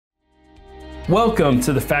Welcome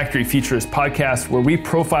to the Factory Futurist podcast, where we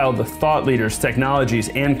profile the thought leaders, technologies,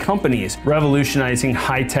 and companies revolutionizing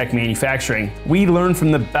high-tech manufacturing. We learn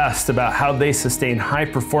from the best about how they sustain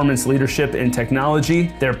high-performance leadership in technology,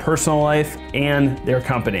 their personal life, and their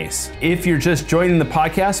companies. If you're just joining the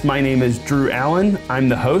podcast, my name is Drew Allen. I'm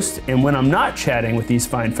the host, and when I'm not chatting with these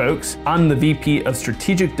fine folks, I'm the VP of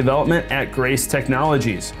Strategic Development at Grace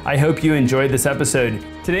Technologies. I hope you enjoyed this episode.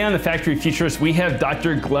 Today on the Factory Futurist, we have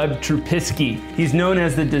Dr. Gleb Tsipursky. He's known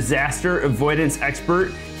as the Disaster Avoidance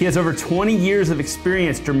Expert. He has over 20 years of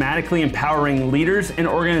experience dramatically empowering leaders and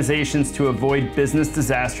organizations to avoid business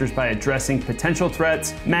disasters by addressing potential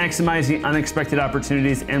threats, maximizing unexpected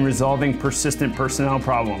opportunities, and resolving persistent personnel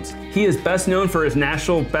problems. He is best known for his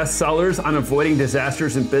national bestsellers on avoiding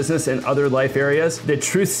disasters in business and other life areas, The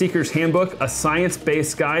Truth Seeker's Handbook, a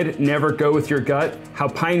science-based guide, Never Go With Your Gut, How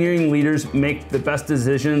Pioneering Leaders Make the Best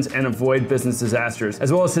Decisions and Avoid Business Disasters,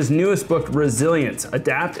 as well as his newest book, Resilience,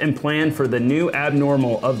 Adapt and Plan for the New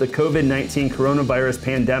Abnormal of the COVID-19 coronavirus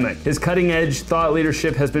pandemic. His cutting-edge thought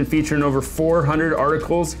leadership has been featured in over 400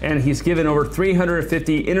 articles, and he's given over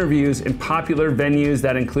 350 interviews in popular venues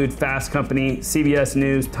that include Fast Company, CBS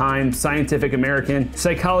News, Time, Scientific American,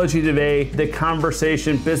 Psychology Today, The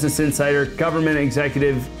Conversation, Business Insider, Government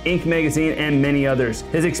Executive, Inc. magazine, and many others.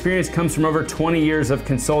 His experience comes from over 20 years of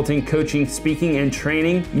consulting, coaching, speaking, and training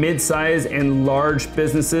mid-size and large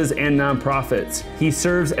businesses and nonprofits. He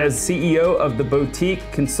serves as CEO of the boutique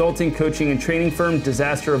consulting, coaching, and training firm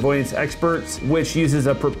Disaster Avoidance Experts, which uses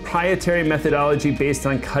a proprietary methodology based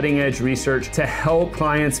on cutting-edge research to help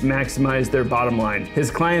clients maximize their bottom line. His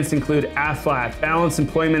clients include Aflac, Balanced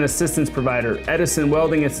Employment Assistance Provider, Edison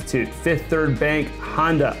Welding Institute, Fifth Third Bank,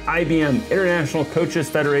 Honda, IBM, International Coaches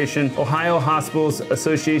Federation, Ohio Hospitals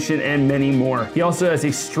Association, and many more. He also has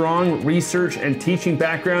a strong research and teaching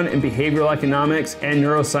background in behavioral economics and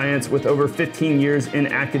neuroscience with over 15 years in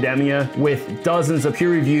academia with dozens of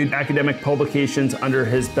peer-reviewed academic publications under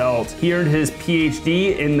his belt. He earned his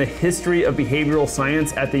PhD in the history of behavioral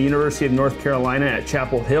science at the University of North Carolina at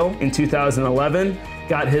Chapel Hill in 2011,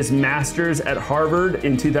 got his master's at Harvard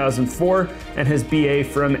in 2004, and his BA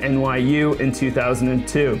from NYU in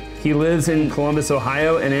 2002. He lives in Columbus,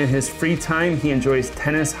 Ohio, and in his free time, he enjoys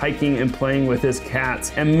tennis, hiking, and playing with his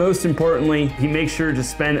cats. And most importantly, he makes sure to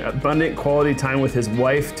spend abundant quality time with his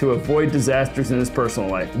wife to avoid disasters in his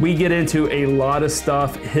personal life. We get into a lot of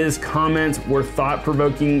stuff. His comments were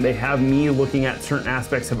thought-provoking. They have me looking at certain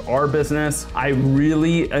aspects of our business. I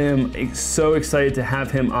really am so excited to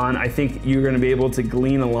have him on. I think you're going to be able to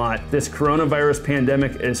glean a lot. This coronavirus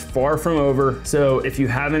pandemic is far from over, so if you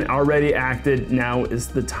haven't already acted, now is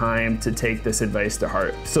the time to take this advice to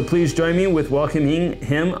heart. So please join me with welcoming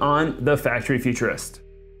him on the Factory Futurist.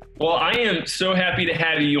 Well, I am so happy to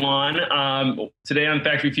have you on. Today on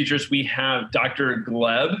Factory Futurist, we have Dr.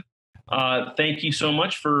 Gleb. Thank you so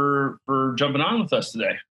much for jumping on with us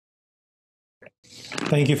today.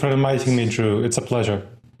 Thank you for inviting me, Drew. It's a pleasure.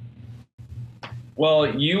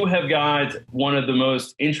 Well, you have got one of the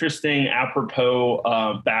most interesting,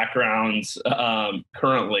 apropos backgrounds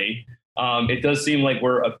currently. It does seem like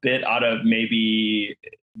we're a bit out of maybe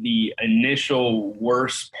the initial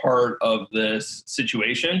worst part of this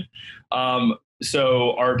situation.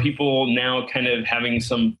 So are people now kind of having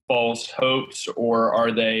some false hopes, or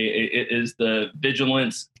is the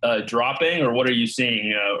vigilance dropping, or what are you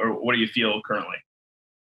seeing, or what do you feel currently?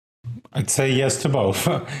 I'd say yes to both.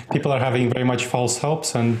 People are having very much false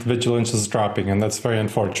hopes and vigilance is dropping, and that's very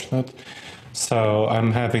unfortunate. So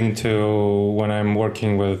I'm having to, when I'm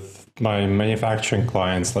working with my manufacturing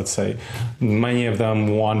clients, let's say, many of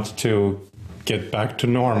them want to get back to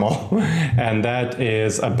normal. And that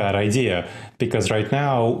is a bad idea, because right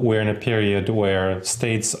now we're in a period where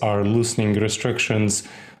states are loosening restrictions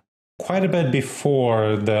quite a bit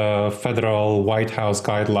before the federal White House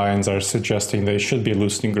guidelines are suggesting they should be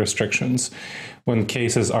loosening restrictions, when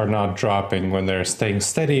cases are not dropping, when they're staying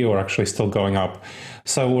steady or actually still going up.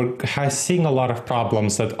 So we're seeing a lot of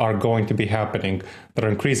problems that are going to be happening, that are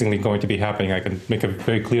increasingly going to be happening. I can make a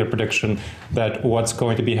very clear prediction that what's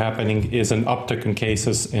going to be happening is an uptick in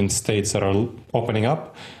cases in states that are opening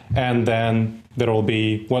up, and then there will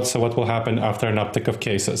be, what will happen after an uptick of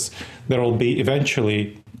cases? There will be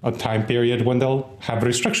eventually a time period when they'll have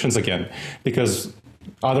restrictions again, because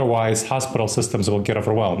otherwise hospital systems will get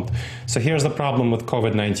overwhelmed. So here's the problem with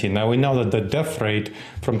COVID-19. Now we know that the death rate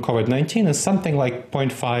from COVID-19 is something like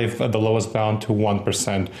 0.5 at the lowest bound to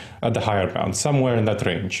 1% at the higher bound, somewhere in that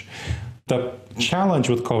range. The challenge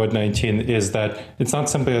with COVID-19 is that it's not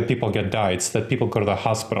simply that people get died, it's that people go to the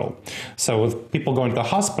hospital. So with people going to the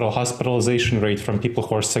hospital, hospitalization rate from people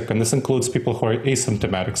who are sick, and this includes people who are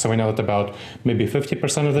asymptomatic. So we know that about maybe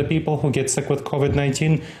 50% of the people who get sick with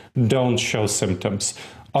COVID-19 don't show symptoms.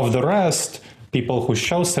 Of the rest, people who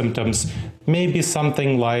show symptoms, maybe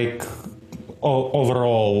something like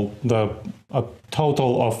overall a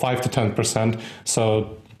total of 5 to 10%.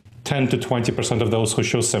 So 10 to 20% of those who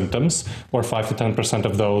show symptoms, or 5 to 10%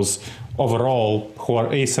 of those overall who are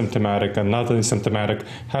asymptomatic and not asymptomatic,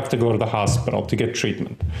 have to go to the hospital to get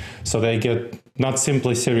treatment. So they get not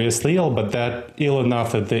simply seriously ill, but that ill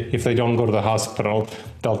enough that if they don't go to the hospital,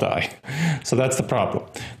 they'll die. So that's the problem.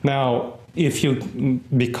 Now,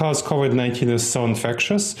 because COVID-19 is so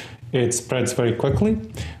infectious, it spreads very quickly.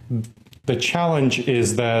 The challenge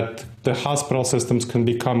is that the hospital systems can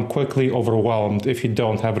become quickly overwhelmed if you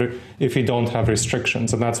don't have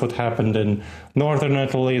restrictions, and that's what happened in northern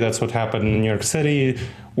Italy. That's what happened in New York City,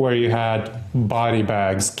 where you had body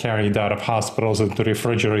bags carried out of hospitals into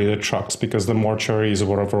refrigerated trucks because the mortuaries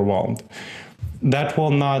were overwhelmed. That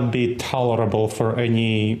will not be tolerable for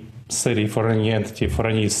any city, for any entity, for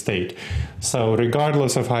any state. So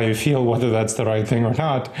regardless of how you feel, whether that's the right thing or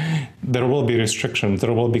not, there will be restrictions.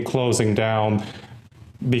 There will be closing down,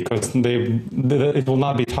 because it will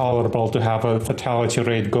not be tolerable to have a fatality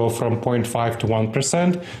rate go from 0.5 to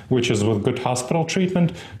 1%, which is with good hospital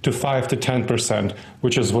treatment, to 5 to 10%,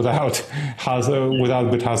 which is without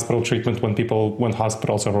good hospital treatment when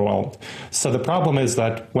hospitals are overwhelmed. So the problem is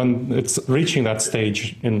that when it's reaching that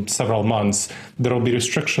stage in several months, there will be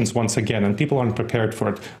restrictions once again, and people aren't prepared for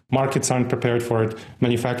it. Markets aren't prepared for it.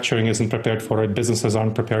 Manufacturing isn't prepared for it. Businesses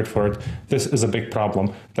aren't prepared for it. This is a big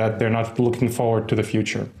problem, that they're not looking forward to the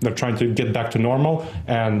future. They're trying to get back to normal,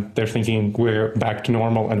 and they're thinking we're back to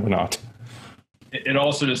normal, and we're not. It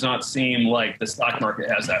also does not seem like the stock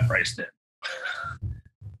market has that priced in.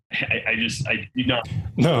 I do not.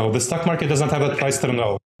 No, the stock market does not have that priced in at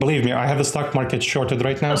all. Believe me, I have the stock market shorted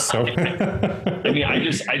right now. So I mean, I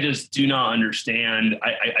just do not understand.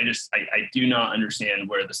 I do not understand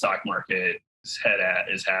where the stock market is at.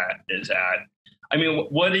 I mean,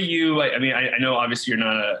 what do you? I mean, I know obviously you're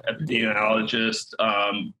not an epidemiologist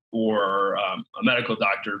or a medical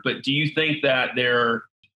doctor, but do you think that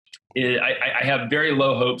I have very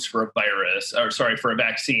low hopes for a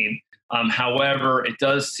vaccine. However, it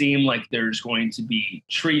does seem like there's going to be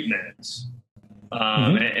treatments,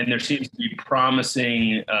 and there seems to be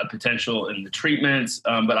promising potential in the treatments,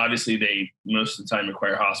 but obviously they most of the time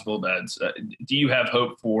require hospital beds. Do you have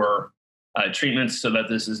hope for treatments so that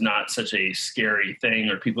this is not such a scary thing,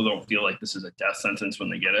 or people don't feel like this is a death sentence when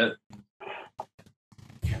they get it?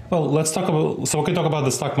 Well, we can talk about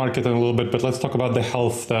the stock market in a little bit, but let's talk about the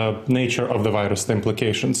health, the nature of the virus, the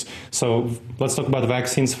implications. So let's talk about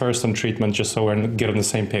vaccines first and treatment, just so we're getting on the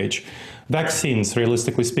same page. Vaccines,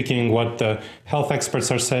 realistically speaking, what the health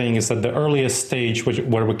experts are saying is that the earliest stage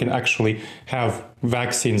where we can actually have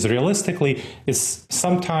vaccines realistically is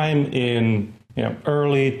sometime in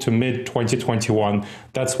early to mid 2021.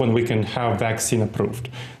 That's when we can have vaccine approved.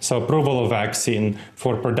 So approval of vaccine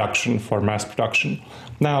for production, for mass production.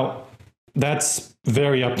 Now, that's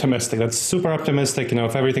very optimistic. That's super optimistic.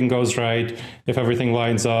 If everything goes right, if everything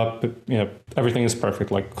lines up, everything is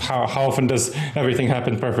perfect. Like how often does everything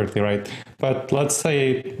happen perfectly, right? But let's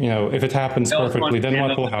say, if it happens perfectly, then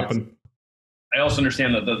what will happen? I also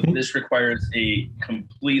understand that this requires a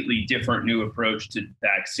completely different new approach to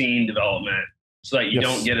vaccine development, so that you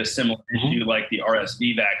don't get a similar issue like the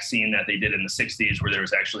RSV vaccine that they did in the 60s, where there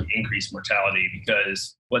was actually increased mortality,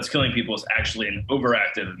 because what's killing people is actually an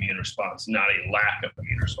overactive immune response, not a lack of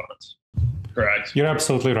immune response. Correct? You're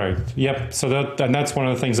absolutely right. Yep. So that's one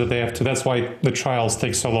of the things that they have to, that's why the trials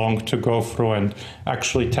take so long to go through and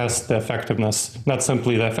actually test the effectiveness, not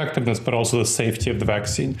simply the effectiveness, but also the safety of the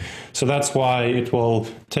vaccine. So that's why it will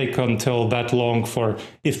take until that long for,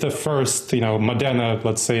 if the first, Moderna,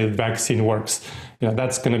 let's say, vaccine works,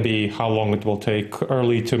 that's going to be how long it will take,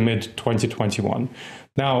 early to mid 2021.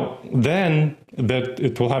 Now, then that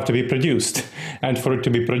it will have to be produced. And for it to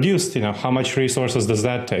be produced, how much resources does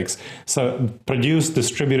that take? So produced,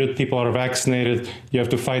 distributed, people are vaccinated, you have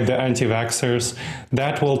to fight the anti-vaxxers.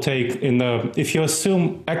 That will take, if you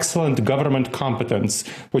assume excellent government competence,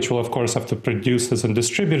 which will of course have to produce this and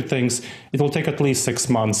distribute things, it will take at least 6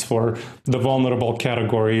 months for the vulnerable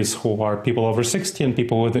categories, who are people over 60 and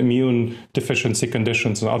people with immune deficiency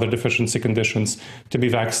conditions and other deficiency conditions, to be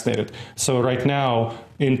vaccinated. So right now,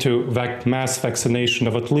 into mass vaccination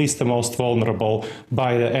of at least the most vulnerable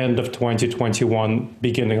by the end of 2021,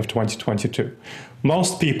 beginning of 2022.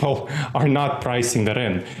 Most people are not pricing that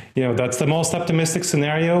in. That's the most optimistic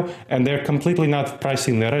scenario, and they're completely not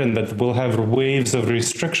pricing that in, that we'll have waves of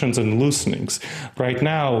restrictions and loosenings. Right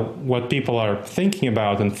now, what people are thinking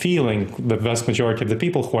about and feeling, the vast majority of the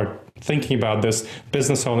people who are thinking about this,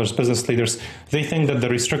 business owners, business leaders, they think that the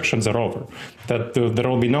restrictions are over, that there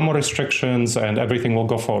will be no more restrictions and everything will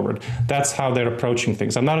go forward. That's how they're approaching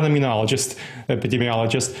things. I'm not an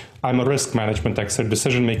epidemiologist. I'm a risk management expert,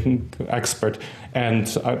 decision-making expert, and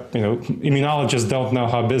immunologists don't know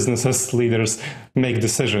how business leaders make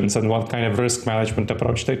decisions and what kind of risk management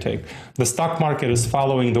approach they take. The stock market is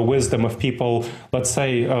following the wisdom of people, let's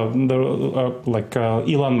say, like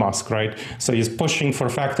Elon Musk, right? So he's pushing for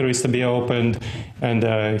factories to be opened,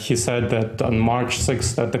 and he said that on March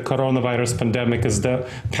 6th that the coronavirus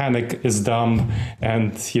panic is dumb,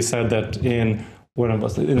 and he said that in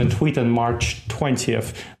a tweet on March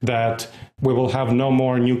 20th that we will have no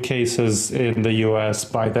more new cases in the US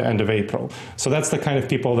by the end of April. So that's the kind of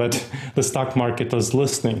people that the stock market is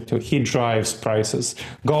listening to. He drives prices.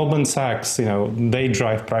 Goldman Sachs, they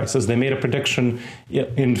drive prices. They made a prediction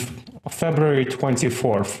in February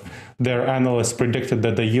 24th. Their analysts predicted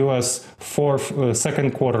that the US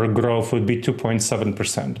second quarter growth would be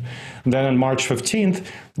 2.7%. Then on March 15th,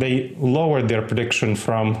 they lowered their prediction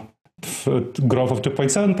from growth of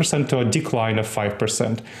 2.7% to a decline of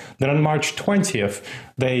 5%. Then on March 20th,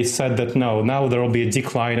 they said that no, now there will be a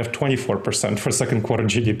decline of 24% for second quarter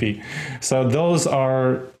GDP. So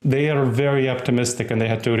they are very optimistic, and they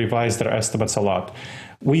had to revise their estimates a lot.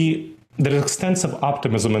 There's extensive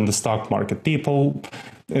optimism in the stock market. People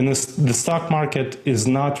in the stock market is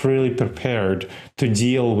not really prepared to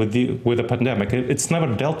deal with the pandemic. It's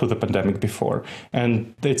never dealt with a pandemic before,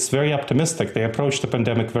 and it's very optimistic. They approach the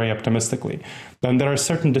pandemic very optimistically. Then there are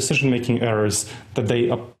certain decision-making errors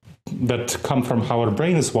that come from how our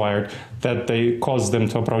brain is wired that they cause them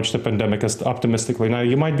to approach the pandemic as optimistically. Now,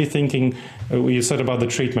 you might be thinking, you said about the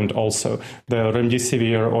treatment also, the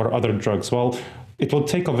remdesivir or other drugs. Well, it will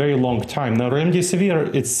take a very long time. Now,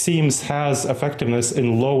 remdesivir, it seems, has effectiveness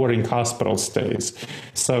in lowering hospital stays.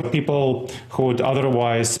 So people who would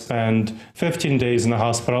otherwise spend 15 days in the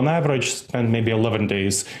hospital on average spend maybe 11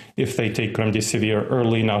 days if they take remdesivir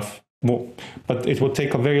early enough. But it would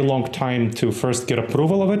take a very long time to first get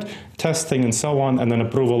approval of it, testing and so on, and then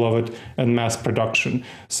approval of it and mass production.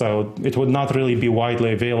 So it would not really be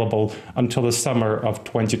widely available until the summer of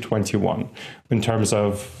 2021 in terms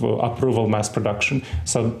of approval mass production.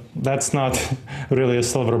 So that's not really a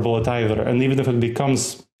silver bullet either. And even if it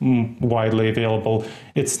becomes widely available,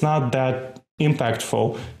 it's not that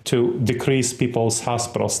impactful to decrease people's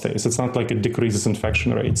hospital stays. It's not like it decreases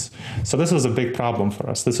infection rates. So this is a big problem for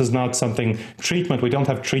us. This is not something we don't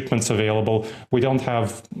have treatments available. We don't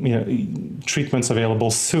have treatments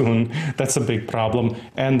available soon. That's a big problem.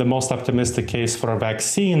 And the most optimistic case for a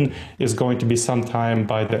vaccine is going to be sometime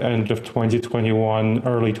by the end of 2021,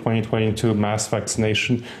 early 2022 mass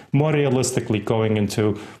vaccination, more realistically going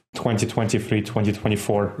into 2023,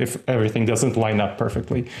 2024, if everything doesn't line up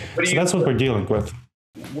perfectly. So that's what we're dealing with.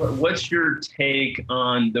 What's your take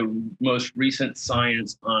on the most recent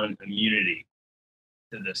science on immunity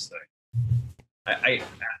to this thing?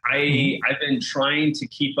 I've been trying to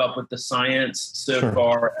keep up with the science so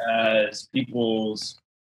far as people's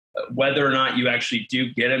whether or not you actually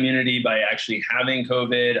do get immunity by actually having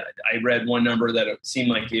COVID. I read one number that it seemed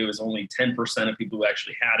like it was only 10% of people who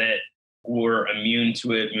actually had it were immune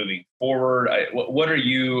to it moving forward.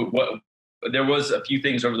 There was a few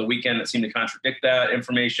things over the weekend that seemed to contradict that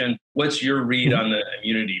information. What's your read on the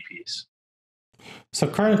immunity piece? So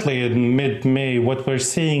currently in mid-May, what we're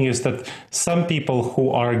seeing is that some people who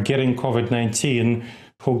are getting COVID-19,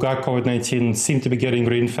 who got COVID-19, seem to be getting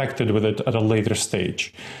reinfected with it at a later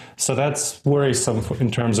stage. So that's worrisome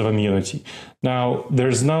in terms of immunity. Now,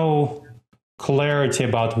 there's no clarity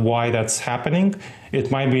about why that's happening.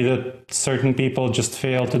 It might be that certain people just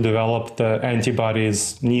fail to develop the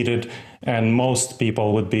antibodies needed, and most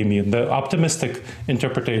people would be immune. The optimistic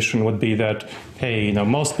interpretation would be that, hey,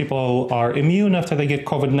 most people are immune after they get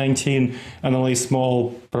COVID-19, and only a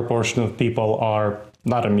small proportion of people are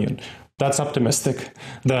not immune. That's optimistic.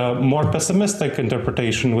 The more pessimistic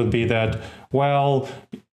interpretation would be that, well,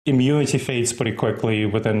 immunity fades pretty quickly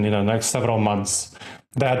within the next several months.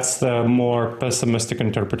 That's the more pessimistic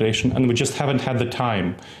interpretation, and we just haven't had the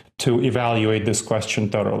time to evaluate this question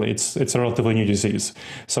thoroughly. It's a relatively new disease,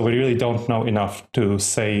 so we really don't know enough to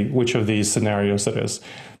say which of these scenarios it is.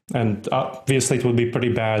 And obviously it would be pretty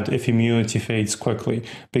bad if immunity fades quickly,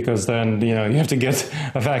 because then, you have to get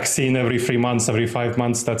a vaccine every 3 months, every 5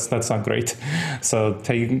 months. That's not great. So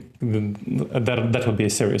that would be a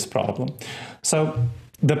serious problem. So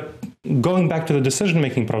going back to the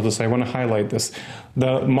decision-making process, I want to highlight this.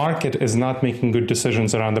 The market is not making good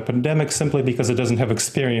decisions around the pandemic simply because it doesn't have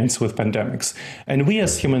experience with pandemics. And we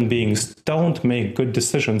as human beings don't make good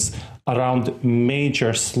decisions around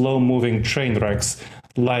major slow-moving train wrecks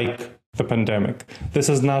like the pandemic. This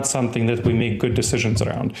is not something that we make good decisions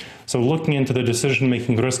around. So looking into the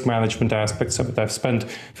decision-making risk management aspects of it, I've spent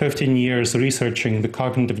 15 years researching the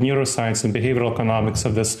cognitive neuroscience and behavioral economics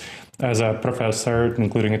of this as a professor,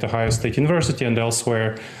 including at Ohio State University and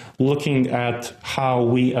elsewhere, looking at how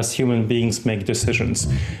we as human beings make decisions.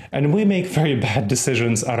 And we make very bad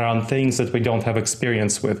decisions around things that we don't have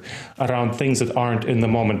experience with, around things that aren't in the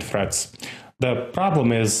moment threats. The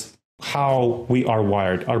problem is how we are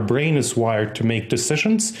wired. Our brain is wired to make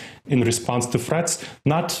decisions in response to threats,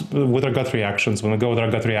 not with our gut reactions. When we go with our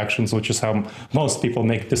gut reactions, which is how most people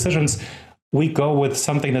make decisions, we go with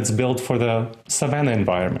something that's built for the savanna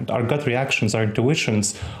environment. Our gut reactions, our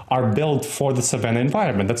intuitions are built for the savanna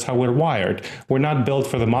environment. That's how we're wired. We're not built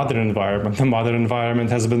for the modern environment. The modern environment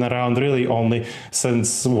has been around really only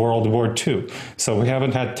since World War II. So we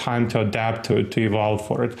haven't had time to adapt to it, to evolve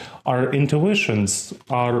for it. Our intuitions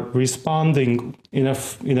are responding in a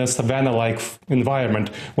savanna-like environment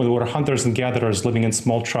when we're hunters and gatherers living in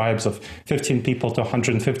small tribes of 15 people to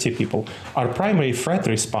 150 people. Our primary threat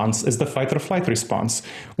response is the fight or flight response.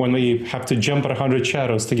 When we have to jump at 100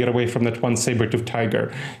 shadows to get away from that one saber-toothed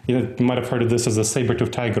tiger. You might have heard of this as a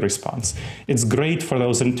saber-toothed tiger response. It's great for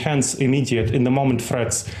those intense, immediate, in-the-moment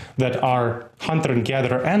threats that our hunter and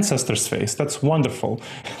gatherer ancestors face. That's wonderful.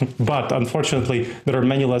 But unfortunately, there are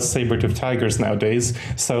many less saber-toothed tigers nowadays.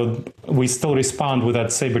 So we still respond with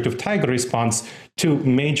that saber-toothed tiger response to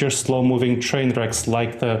major slow-moving train wrecks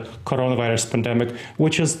like the coronavirus pandemic,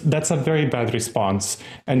 that's a very bad response.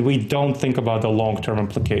 And we don't think about the long-term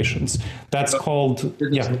implications. That's called,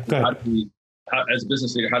 yeah, go ahead. As a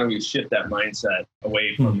business leader, how do we shift that mindset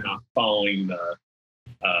away from not following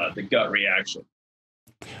the gut reaction?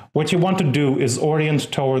 What you want to do is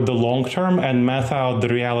orient toward the long term and math out the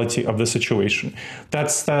reality of the situation.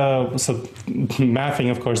 That's so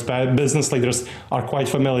mathing, of course, business leaders are quite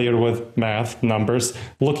familiar with math, numbers,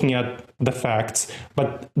 looking at the facts,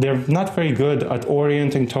 but they're not very good at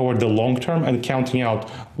orienting toward the long term and counting out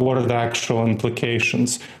what are the actual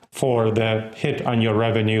implications for the hit on your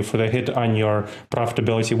revenue, for the hit on your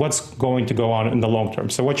profitability, what's going to go on in the long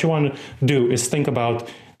term. So what you want to do is think about,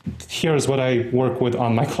 here's what I work with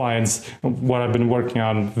on my clients, what I've been working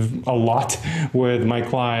on a lot with my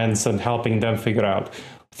clients and helping them figure out.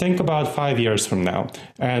 Think about 5 years from now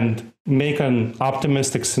and make an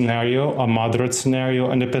optimistic scenario, a moderate scenario,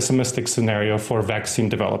 and a pessimistic scenario for vaccine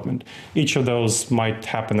development. Each of those might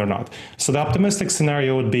happen or not. So the optimistic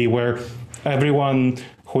scenario would be where everyone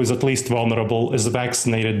who is at least vulnerable is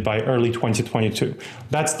vaccinated by early 2022.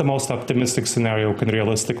 That's the most optimistic scenario we can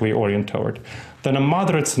realistically orient toward. Then a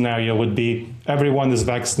moderate scenario would be everyone is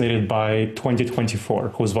vaccinated by 2024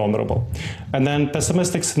 who's vulnerable. And then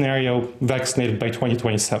pessimistic scenario, vaccinated by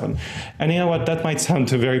 2027. And you know what, that might sound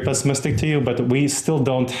very pessimistic to you, but we still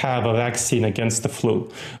don't have a vaccine against the flu.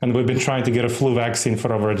 And we've been trying to get a flu vaccine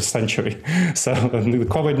for over a century. So the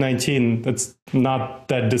COVID-19, it's not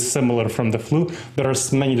that dissimilar from the flu. There are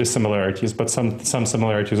many dissimilarities, but some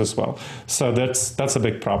similarities as well. So that's a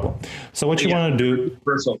big problem. So what you want to do...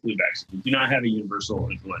 Universal flu vaccine. You do not have a universal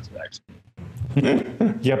influenza vaccine.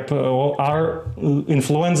 Yep. Well, our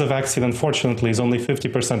influenza vaccine, unfortunately, is only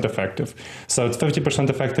 50% effective. So it's 50%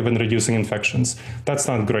 effective in reducing infections. That's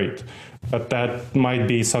not great. But that might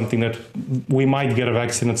be something that we might get a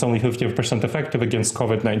vaccine that's only 50% effective against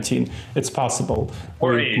COVID-19. It's possible.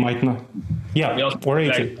 Or it might not. Yeah, or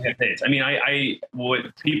AIDS. I mean,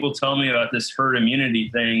 what people tell me about this herd immunity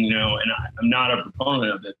thing, and I'm not a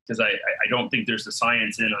proponent of it because I don't think there's the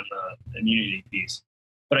science on the immunity piece.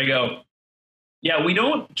 But I go, yeah, we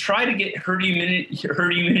don't try to get herd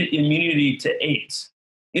immunity to AIDS.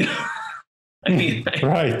 I mean,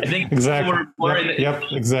 right? I think exactly.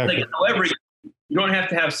 Exactly. Like, however, you don't have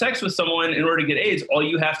to have sex with someone in order to get AIDS. All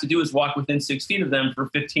you have to do is walk within 6 feet of them for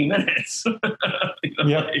 15 minutes.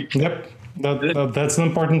 Yep. That's an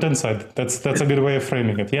important insight. That's a good way of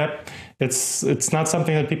framing it. Yep. It's not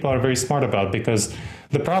something that people are very smart about, because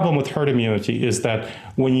the problem with herd immunity is that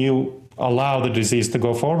when you allow the disease to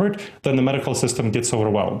go forward, then the medical system gets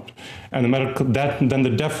overwhelmed. And then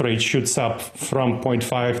the death rate shoots up from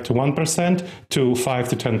 0.5 to 1% to 5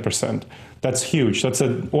 to 10%. That's huge. That's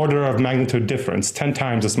an order of magnitude difference, 10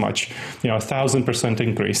 times as much, 1,000%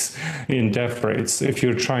 increase in death rates if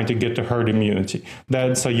you're trying to get to herd immunity.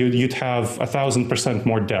 So you'd have 1,000%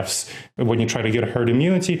 more deaths when you try to get herd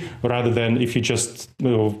immunity rather than if you just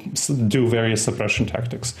do various suppression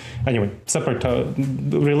tactics. Anyway, separate,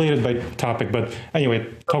 related by topic, but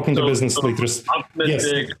anyway, talking to business leaders.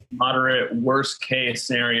 Optimistic, yes. Moderate, worst case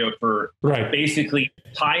scenario for basically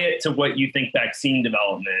tie it to what you think vaccine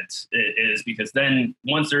development is, because then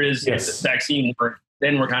once there is vaccine work,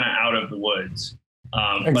 then we're kind of out of the woods.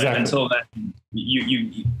 Exactly. But until then,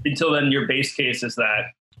 until then, your base case is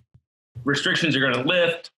that restrictions are going to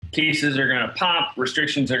lift, cases are going to pop,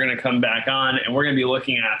 restrictions are going to come back on, and we're going to be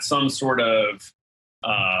looking at some sort of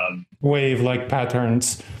wave-like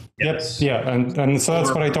patterns. Yes. Yep. Yeah. And so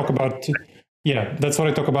that's what I talk about. Yeah, that's what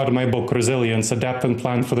I talk about in my book, Resilience, Adapt and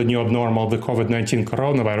Plan for the New Abnormal, the COVID-19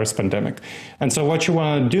 coronavirus pandemic. And so what you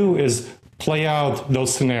want to do is play out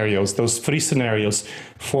those scenarios, those 3 scenarios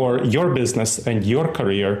for your business and your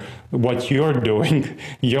career, what you're doing,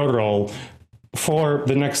 your role, for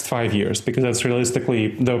the next 5 years, because that's realistically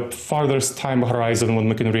the farthest time horizon one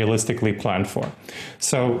we can realistically plan for.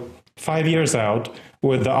 So 5 years out,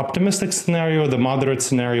 with the optimistic scenario, the moderate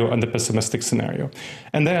scenario, and the pessimistic scenario.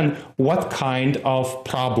 And then what kind of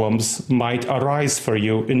problems might arise for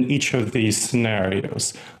you in each of these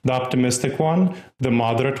scenarios? The optimistic one, the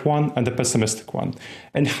moderate one, and the pessimistic one.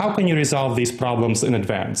 And how can you resolve these problems in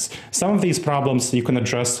advance? Some of these problems you can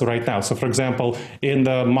address right now. So for example, in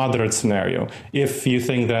the moderate scenario, if you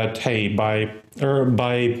think that, hey,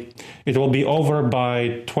 it will be over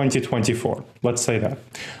by 2024, let's say that,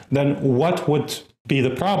 then what would be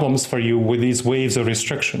the problems for you with these waves of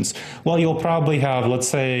restrictions? Well, you'll probably have, let's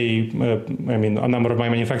say, a number of my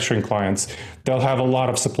manufacturing clients, they'll have a lot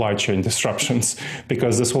of supply chain disruptions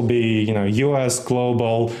because this will be, US,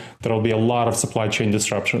 global, there'll be a lot of supply chain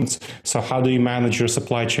disruptions. So how do you manage your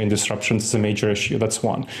supply chain disruptions is a major issue. That's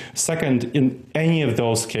one. Second, in any of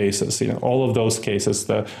those cases, all of those cases,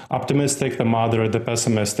 the optimistic, the moderate, the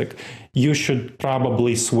pessimistic, you should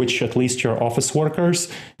probably switch at least your office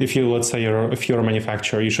workers. If you're a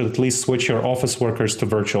manufacturer, you should at least switch your office workers to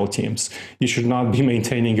virtual teams. You should not be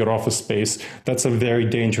maintaining your office space. That's a very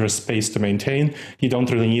dangerous space to maintain. You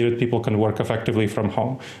don't really need it. People can work effectively from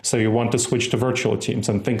home. So you want to switch to virtual teams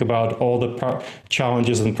and think about all the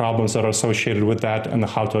challenges and problems that are associated with that and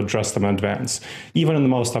how to address them in advance, even in the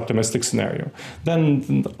most optimistic scenario.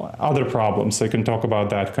 Then other problems, so you can talk about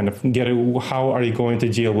that, how are you going to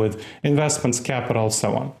deal with investments, capital,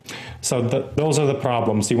 so on. So those are the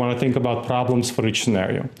problems. You want to think about problems for each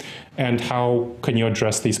scenario and how can you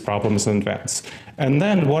address these problems in advance. And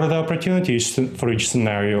then what are the opportunities for each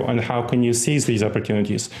scenario and how can you seize these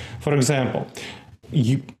opportunities? For example,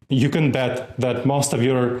 you can bet that most of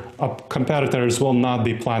your competitors will not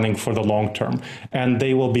be planning for the long term, and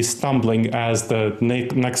they will be stumbling as the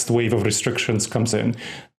next wave of restrictions comes in.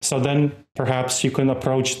 So then perhaps you can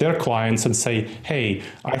approach their clients and say, hey,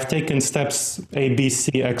 I've taken steps A, B,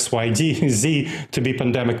 C, X, Y, D, Z to be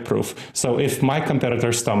pandemic proof. So if my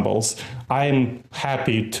competitor stumbles, I'm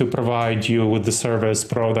happy to provide you with the service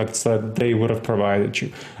products that they would have provided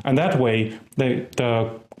you. And that way,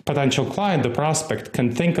 the potential client, the prospect,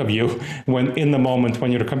 can think of you in the moment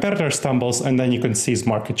when your competitor stumbles, and then you can seize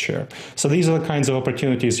market share. So these are the kinds of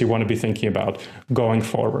opportunities you want to be thinking about going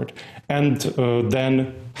forward. And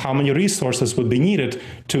then how many resources would be needed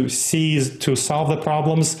to solve the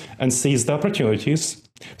problems and seize the opportunities.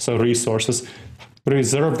 So resources.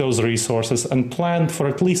 Reserve those resources and plan for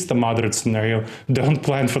at least the moderate scenario. Don't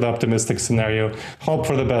plan for the optimistic scenario. Hope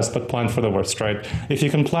for the best, but plan for the worst, right? If you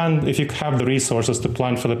have the resources to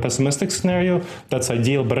plan for the pessimistic scenario, that's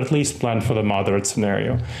ideal, but at least plan for the moderate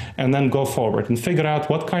scenario. And then go forward and figure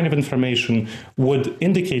out what kind of information would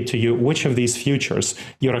indicate to you which of these futures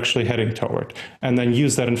you're actually heading toward. And then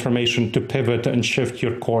use that information to pivot and shift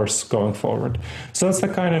your course going forward. So that's the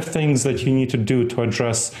kind of things that you need to do to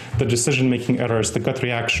address the decision-making errors, the gut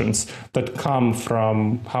reactions that come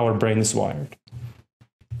from how our brain is wired.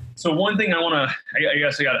 So one thing I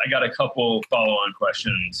guess I got a couple follow-on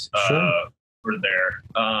questions for there.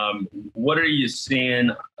 What are you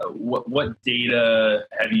seeing? What data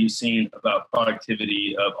have you seen about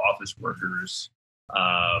productivity of office workers?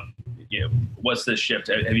 What's the shift?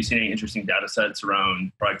 Have you seen any interesting data sets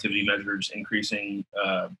around productivity measures increasing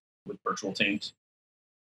with virtual teams?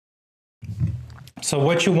 So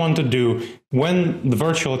what you want to do when the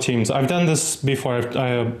virtual teams, I've done this before.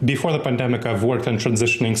 Before the pandemic, I've worked on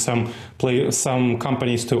transitioning some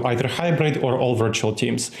companies to either hybrid or all virtual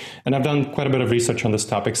teams. And I've done quite a bit of research on this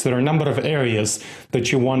topic. So there are a number of areas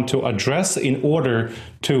that you want to address in order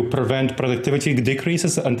to prevent productivity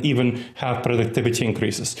decreases and even have productivity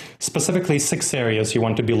increases. Specifically, 6 areas you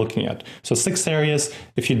want to be looking at. So 6 areas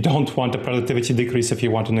if you don't want a productivity decrease, if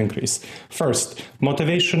you want an increase. First,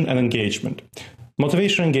 motivation and engagement.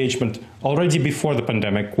 Motivation engagement, already before the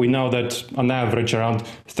pandemic, we know that on average around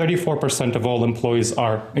 34% of all employees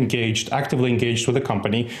are engaged, actively engaged with the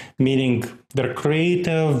company, meaning they're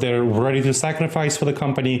creative, they're ready to sacrifice for the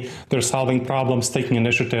company, they're solving problems, taking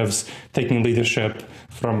initiatives, taking leadership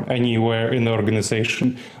from anywhere in the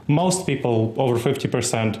organization. Most people, over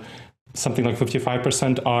 50%, something like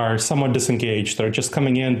 55%, are somewhat disengaged. They're just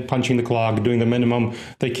coming in, punching the clock, doing the minimum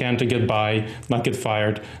they can to get by, not get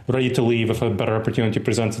fired, ready to leave if a better opportunity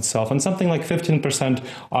presents itself. And something like 15%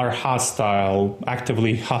 are hostile,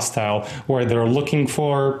 actively hostile, where they're looking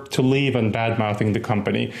to leave and bad-mouthing the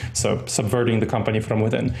company, so subverting the company from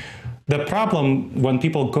within. The problem when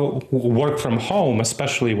people go work from home,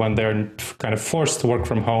 especially when they're kind of forced to work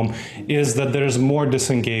from home, is that there's more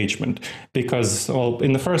disengagement because, well,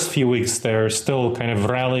 in the first few weeks, they're still kind of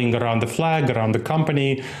rallying around the flag, around the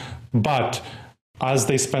company, but as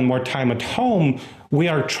they spend more time at home, we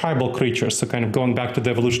are tribal creatures. So kind of going back to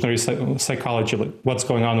the evolutionary psychology, what's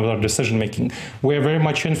going on with our decision making. We're very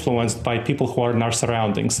much influenced by people who are in our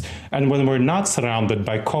surroundings. And when we're not surrounded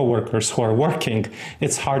by coworkers who are working,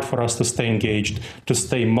 it's hard for us to stay engaged, to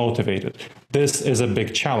stay motivated. This is a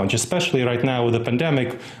big challenge, especially right now with the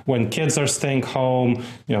pandemic, when kids are staying home,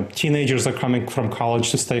 teenagers are coming from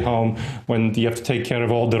college to stay home, when you have to take care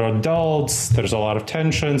of older adults, there's a lot of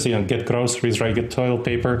tensions, get groceries, right, get toilet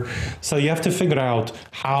paper. So you have to figure out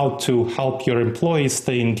how to help your employees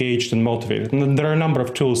stay engaged and motivated. And there are a number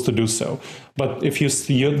of tools to do so. But if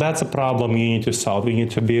that's a problem you need to solve. You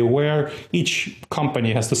need to be aware each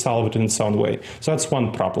company has to solve it in its own way. So that's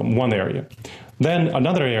one problem, one area. Then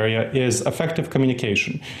another area is effective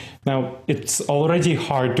communication. Now, it's already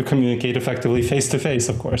hard to communicate effectively face-to-face,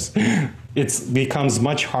 of course. It becomes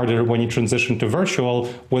much harder when you transition to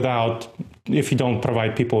virtual if you don't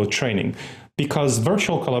provide people with training. Because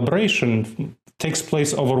virtual collaboration takes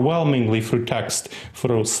place overwhelmingly through text,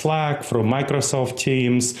 through Slack, through Microsoft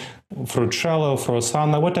Teams, through Trello, through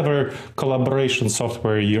Asana, whatever collaboration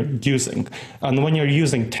software you're using. And when you're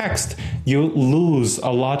using text, you lose a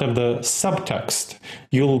lot of the subtext.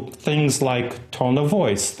 Things like tone of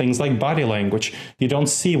voice, things like body language. You don't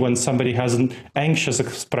see when somebody has an anxious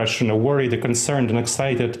expression, a worried, a concerned, an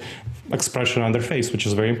excited expression on their face, which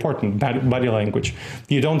is very important, body language.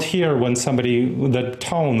 You don't hear the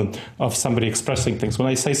tone of somebody expressing things. When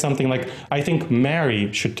I say something like, I think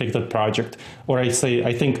Mary should take that project, or I say,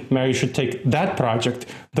 I think Mary should take that project,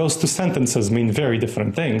 those 2 sentences mean very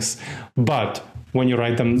different things. But when you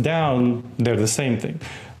write them down, they're the same thing.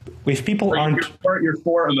 If people aren't... Your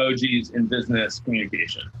 4 emojis in business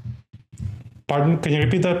communication. Pardon? Can you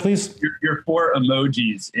repeat that, please? Your 4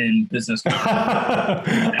 emojis in business.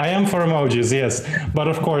 I am for emojis, yes. But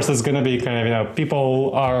of course, it's going to be kind of,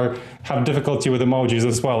 people have difficulty with emojis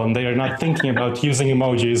as well, and they are not thinking about using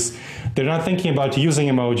emojis. They're not thinking about using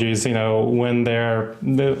emojis, when they're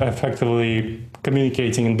effectively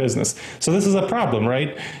communicating in business. So this is a problem,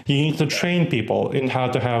 right? You need to train people in how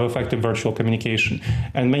to have effective virtual communication.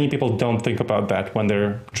 And many people don't think about that when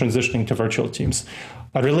they're transitioning to virtual teams.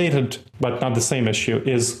 A related, but not the same issue,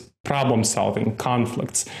 is problem solving,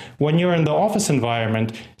 conflicts. When you're in the office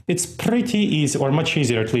environment, it's pretty easy, or much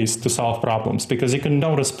easier at least, to solve problems because you can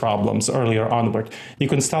notice problems earlier onward. You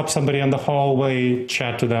can stop somebody in the hallway,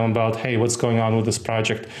 chat to them about, hey, what's going on with this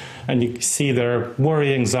project? And you see their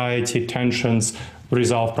worry, anxiety, tensions,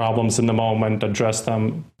 resolve problems in the moment, address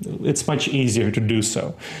them. It's much easier to do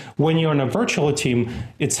so. When you're in a virtual team,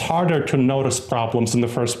 it's harder to notice problems in the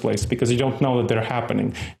first place because you don't know that they're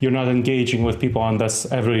happening. You're not engaging with people on this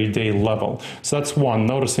everyday level. So that's one,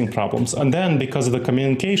 noticing problems. And then because of the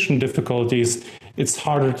communication difficulties, it's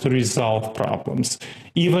harder to resolve problems.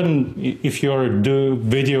 Even if you're doing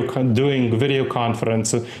video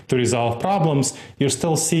conference to resolve problems, you're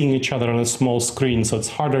still seeing each other on a small screen, so it's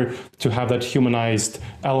harder to have that humanized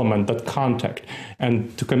element, that contact,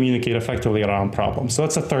 and to communicate effectively around problems. So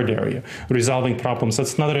that's a third area, resolving problems.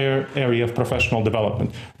 That's another area of professional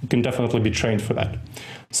development. You can definitely be trained for that.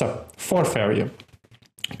 So, fourth area,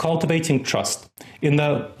 cultivating trust. In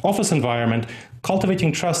the office environment,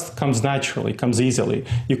 cultivating trust comes naturally, comes easily.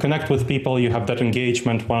 You connect with people, you have that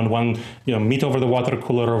engagement one-on-one, meet over the water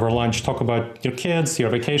cooler over lunch, talk about your kids, your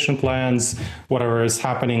vacation plans, whatever is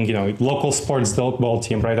happening, local sports ball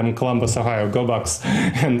team, right? I'm in Columbus, Ohio, go Bucks,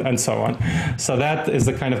 and so on. So that is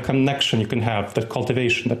the kind of connection you can have, that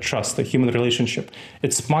cultivation, that trust, the human relationship.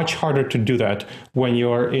 It's much harder to do that when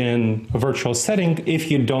you're in a virtual setting if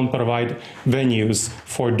you don't provide venues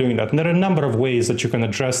for doing that. And there are a number of ways that you can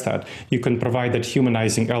address that. You can provide that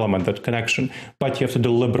humanizing element, that connection, but you have to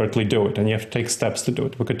deliberately do it, and you have to take steps to do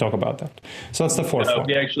it. We could talk about that. So that's the fourth one.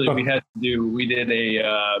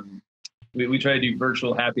 We try to do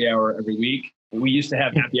virtual happy hour every week. We used to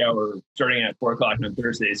have happy hour starting at 4:00 on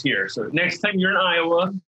Thursdays here. So next time you're in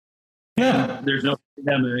Iowa, there's no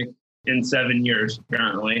pandemic in 7 years,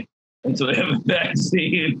 apparently. And so they have a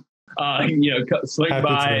vaccine, swing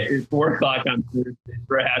by at 4:00 on Thursday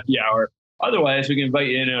for a happy hour. Otherwise, we can invite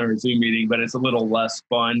you in on our Zoom meeting, but it's a little less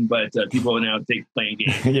fun. But people now take playing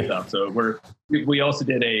games and stuff. So we also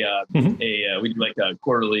did we did like a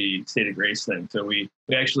quarterly state of grace thing. So we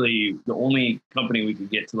actually, the only company we could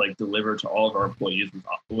get to like deliver to all of our employees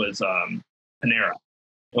was Panera.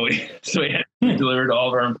 So we had to deliver to all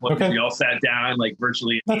of our employees. Okay. We all sat down like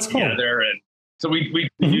virtually together, and so we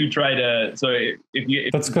do try to. So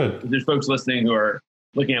if that's good. If there's folks listening who are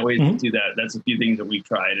looking at ways to do that, that's a few things that we've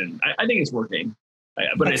tried, and I think it's working.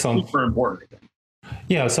 But excellent. It's super important.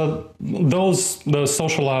 Yeah, so those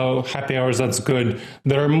social happy hours, that's good.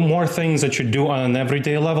 There are more things that you do on an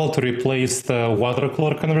everyday level to replace the water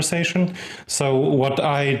cooler conversation. So what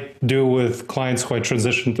I do with clients who I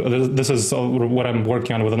transitioned to, this is what I'm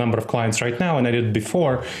working on with a number of clients right now, and I did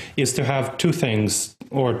before, is to have two things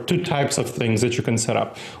or two types of things that you can set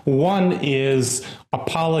up. One is a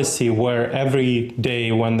policy where every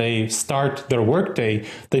day when they start their workday,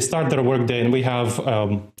 and we have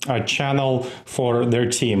a channel for their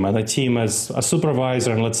team. And the team is a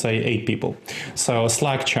supervisor and let's say 8 people. So a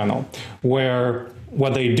Slack channel where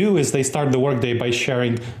what they do is they start the workday by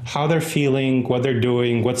sharing how they're feeling, what they're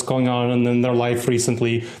doing, what's going on in their life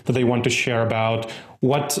recently that they want to share about.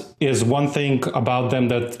 What is one thing about them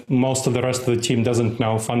that most of the rest of the team doesn't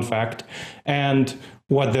know, fun fact, and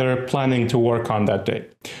what they're planning to work on that day.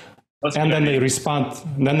 And then they respond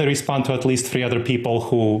to at least 3 other people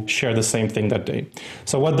who share the same thing that day.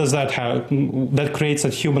 So what does that have? That creates a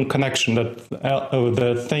human connection, that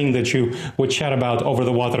the thing that you would chat about over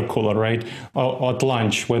the water cooler, right? Or at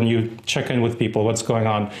lunch when you check in with people, what's going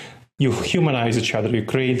on. You humanize each other, you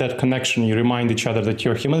create that connection, you remind each other that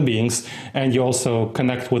you're human beings, and you also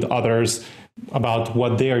connect with others about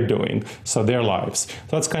what they're doing, so their lives.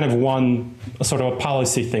 So that's kind of one sort of a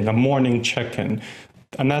policy thing, a morning check-in.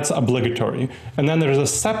 And that's obligatory. And then there's a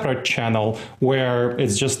separate channel where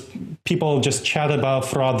it's just people just chat about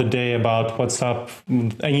throughout the day about what's up,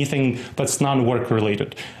 anything that's non-work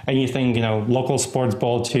related, anything, local sports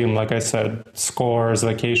ball team, like I said, scores,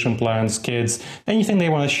 vacation plans, kids, anything they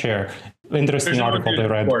want to share. Interesting article they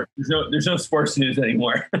read. There's no sports news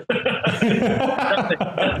anymore.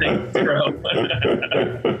 Nothing.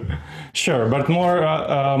 Sure, but more,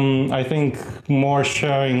 I think more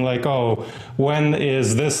sharing like, when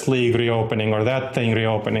is this league reopening or that thing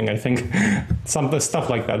reopening? I think some stuff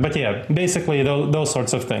like that. But yeah, basically those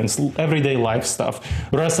sorts of things, everyday life stuff,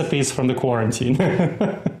 recipes from the quarantine.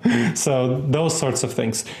 So those sorts of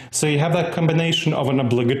things. So you have that combination of an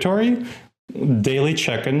obligatory daily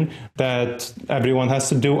check-in that everyone has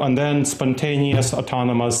to do, and then spontaneous,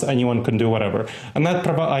 autonomous, anyone can do whatever. And that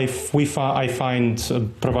I find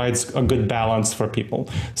provides a good balance for people.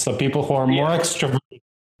 So people who are more extroverted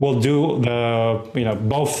will do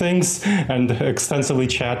both things and extensively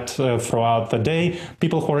chat throughout the day.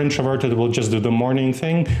 People who are introverted will just do the morning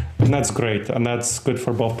thing, and that's great, and that's good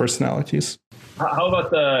for both personalities. How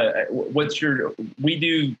about we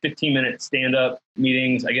do 15-minute stand-up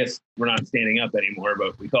meetings. I guess we're not standing up anymore,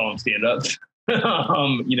 but we call them stand-ups.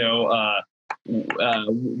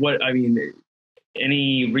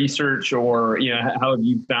 Any research or, how have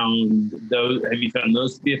you found those? Have you found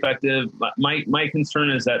those to be effective? My concern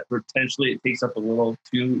is that potentially it takes up a little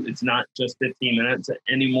too, it's not just 15 minutes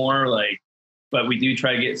anymore. But we do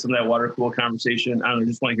try to get some of that water cool conversation. I don't know,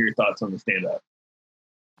 just want to hear your thoughts on the stand-up.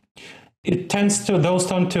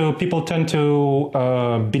 People tend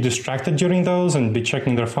to be distracted during those and be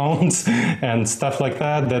checking their phones and stuff like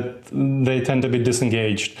that they tend to be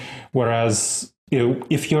disengaged. Whereas,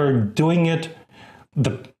 if you're doing it,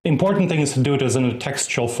 the important thing is to do it as in a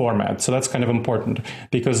textual format. So that's kind of important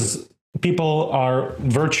because people are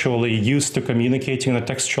virtually used to communicating in a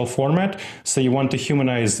textual format. So you want to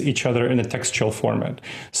humanize each other in a textual format.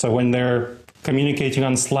 So when they're communicating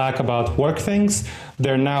on Slack about work things,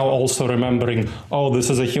 they're now also remembering, oh, this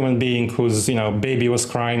is a human being whose baby was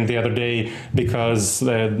crying the other day because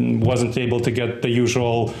wasn't able to get the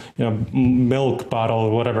usual milk bottle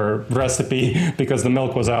or whatever recipe because the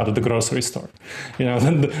milk was out at the grocery store.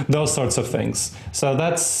 Those sorts of things. So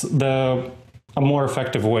that's a more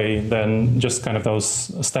effective way than just kind of those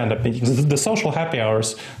stand-up meetings. The social happy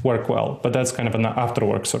hours work well, but that's kind of an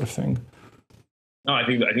after-work sort of thing. No, I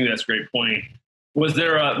think that's a great point. Was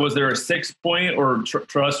there a 6 point or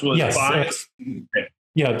trust was yes, 5?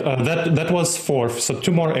 Yeah, that was 4. So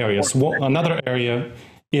 2 more areas. Another area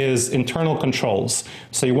is internal controls.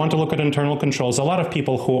 So you want to look at internal controls. A lot of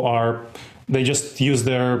people they just use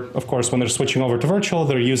of course, when they're switching over to virtual,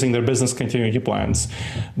 they're using their business continuity plans,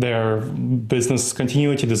 their business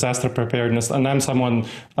continuity, disaster preparedness. And I'm someone,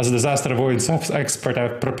 as a disaster avoidance expert,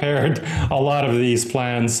 I've prepared a lot of these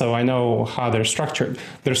plans, so I know how they're structured.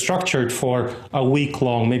 They're structured for a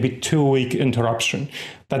week-long, maybe 2-week interruption.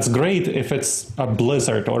 That's great if it's a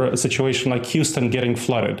blizzard or a situation like Houston getting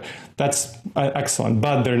flooded. That's excellent,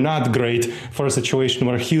 but they're not great for a situation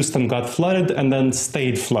where Houston got flooded and then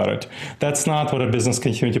stayed flooded. That's not what a business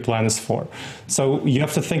continuity plan is for. So you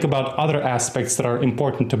have to think about other aspects that are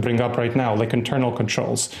important to bring up right now, like internal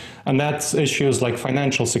controls. And that's issues like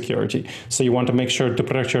financial security. So you want to make sure to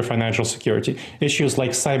protect your financial security. Issues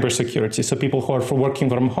like cybersecurity. So people who are working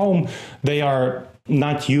from home, they are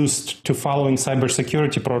not used to following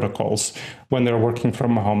cybersecurity protocols when they're working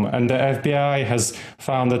from home. And the FBI has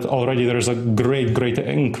found that already there's a great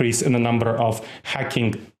increase in the number of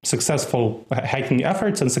successful hacking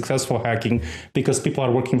efforts and successful hacking because people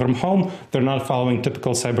are working from home. They're not following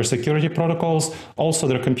typical cybersecurity protocols. Also,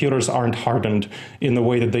 their computers aren't hardened in the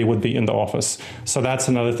way that they would be in the office. So that's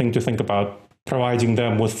another thing to think about. Providing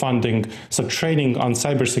them with funding, so training on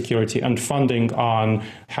cybersecurity and funding on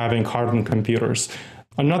having hardened computers.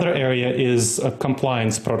 Another area is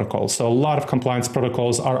compliance protocols. So a lot of compliance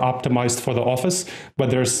protocols are optimized for the office,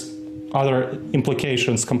 but there's other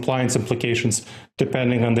implications, compliance implications,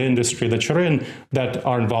 depending on the industry that you're in, that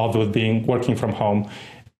are involved with working from home.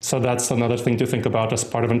 So that's another thing to think about as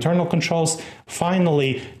part of internal controls.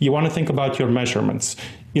 Finally, you want to think about your measurements.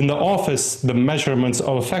 In the office, the measurements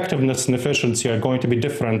of effectiveness and efficiency are going to be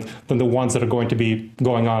different than the ones that are going to be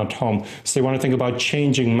going on at home. So you want to think about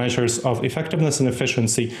changing measures of effectiveness and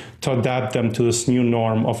efficiency to adapt them to this new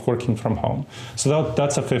norm of working from home. So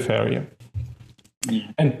that's a 5th area.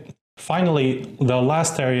 And finally, the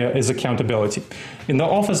last area is accountability. In the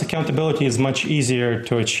office, accountability is much easier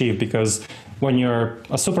to achieve because when you're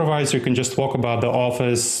a supervisor, you can just walk about the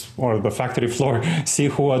office or the factory floor, see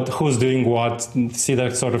who's doing what, see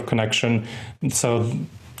that sort of connection. So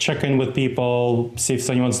check in with people, see if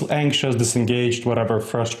anyone's anxious, disengaged, whatever,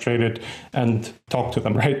 frustrated, and talk to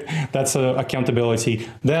them, right? That's accountability.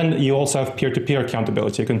 Then you also have peer-to-peer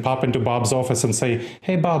accountability. You can pop into Bob's office and say,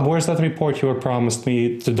 hey, Bob, where's that report you were promised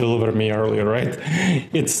me to deliver me earlier, right?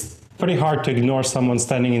 It's pretty hard to ignore someone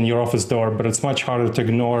standing in your office door, but it's much harder to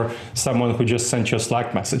ignore someone who just sent you a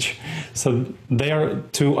Slack message. So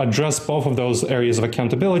to address both of those areas of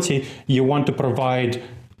accountability, you want to provide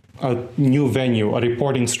a new venue, a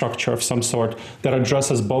reporting structure of some sort that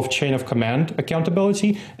addresses both chain of command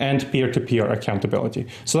accountability and peer-to-peer accountability.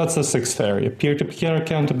 So that's the 6th area, peer-to-peer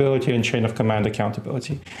accountability and chain of command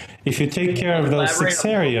accountability. If you take care of those 6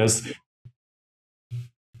 areas...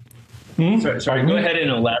 Sorry, go ahead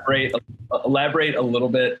and elaborate a little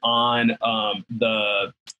bit on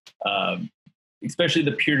especially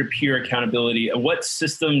the peer-to-peer accountability. What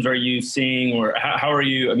systems are you seeing, or how are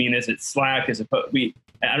you? I mean, is it Slack? Is it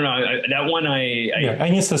I don't know. That one, yeah,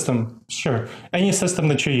 any system, sure. Any system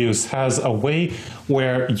that you use has a way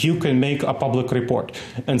where you can make a public report.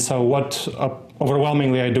 And so what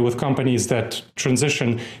overwhelmingly I do with companies that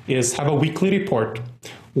transition is have a weekly report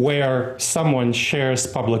where someone shares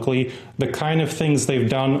publicly the kind of things they've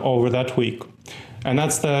done over that week. And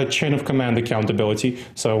that's the chain of command accountability.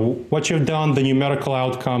 So what you've done, the numerical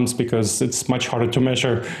outcomes, because it's much harder to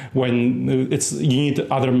measure when you need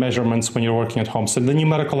other measurements when you're working at home. So the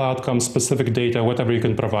numerical outcomes, specific data, whatever you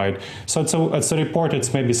can provide. So it's a report,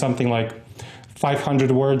 it's maybe something like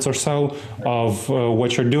 500 words or so of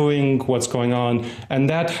what you're doing, what's going on, and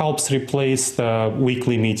that helps replace the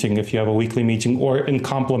weekly meeting if you have a weekly meeting, or in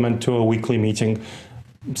complement to a weekly meeting,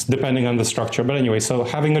 depending on the structure. But anyway, so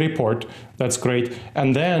having a report, that's great.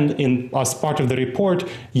 And then as part of the report,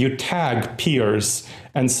 you tag peers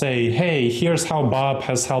and say, hey, here's how Bob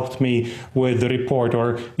has helped me with the report,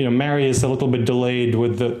 or Mary is a little bit delayed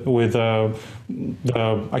with the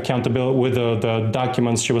accountability, with the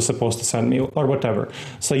documents she was supposed to send me, or whatever.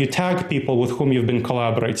 So you tag people with whom you've been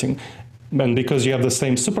collaborating. And because you have the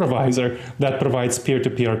same supervisor, that provides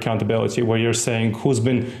peer-to-peer accountability, where you're saying who's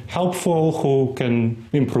been helpful, who can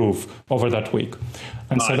improve over that week.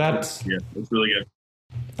 And so that's really good.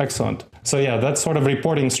 Excellent. So yeah, that sort of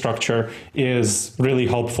reporting structure is really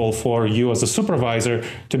helpful for you as a supervisor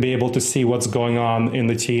to be able to see what's going on in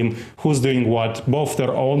the team, who's doing what, both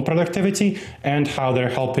their own productivity and how they're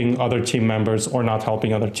helping other team members or not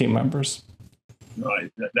helping other team members.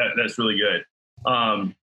 Right. That's really good.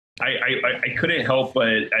 I couldn't help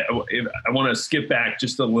but I want to skip back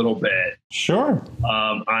just a little bit. Sure.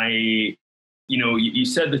 You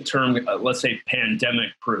said the term, let's say, pandemic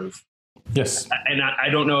proof. Yes. And I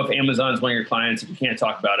don't know if Amazon's one of your clients. If you can't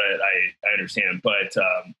talk about it, I understand. But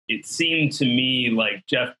it seemed to me like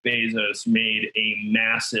Jeff Bezos made a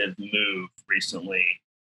massive move recently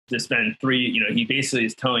to spend he basically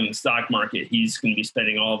is telling the stock market he's going to be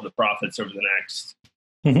spending all of the profits over the next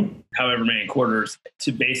however many quarters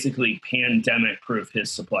to basically pandemic proof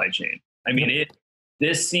his supply chain. I mean,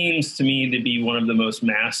 this seems to me to be one of the most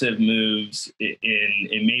massive moves in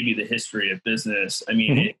maybe the history of business. I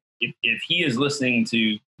mean, if he is listening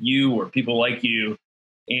to you or people like you,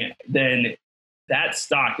 then that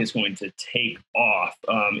stock is going to take off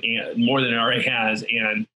and more than it already has.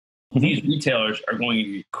 And these retailers are going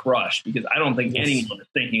to be crushed because I don't think anyone is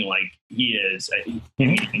thinking like he is. I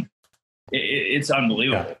mean, it's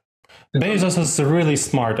unbelievable. Yeah. Bezos is really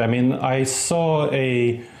smart. I mean, I saw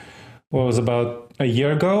about a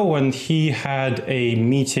year ago when he had a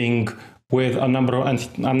meeting with a number of,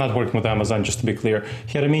 and I'm not working with Amazon, just to be clear.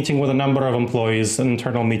 He had a meeting with a number of employees, an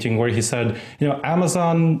internal meeting where he said,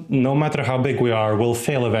 Amazon, no matter how big we are, will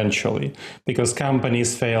fail eventually because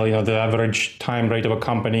companies fail. The average time rate of a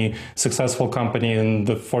company, successful company in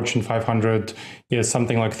the Fortune 500 is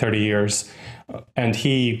something like 30 years. And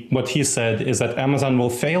what he said is that Amazon will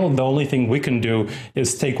fail. The only thing we can do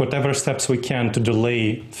is take whatever steps we can to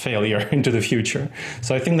delay failure into the future.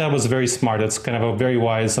 So I think that was very smart. It's kind of a very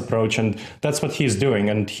wise approach. And that's what he's doing.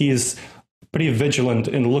 And he's pretty vigilant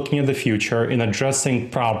in looking at the future, in addressing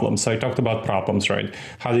problems. So I talked about problems, right?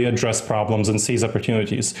 How do you address problems and seize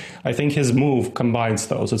opportunities? I think his move combines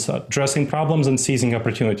those. It's addressing problems and seizing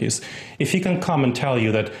opportunities. If he can come and tell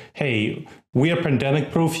you that, hey, we are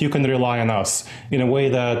pandemic proof, you can rely on us, in a way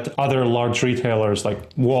that other large retailers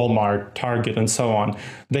like Walmart, Target, and so on,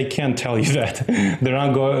 they can't tell you that. They're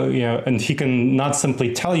not going, and he can not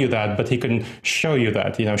simply tell you that, but he can show you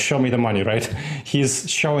that, show me the money, right? He's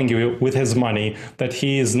showing you with his money that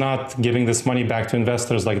he is not giving this money back to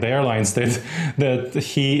investors like the airlines did, that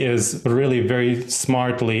he is really very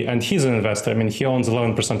smartly, and he's an investor. I mean, he owns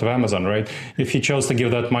 11% of Amazon, right? If he chose to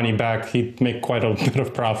give that money back, he'd make quite a bit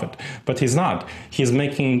of profit, but he's not. He's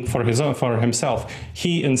making for himself.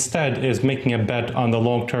 He instead is making a bet on the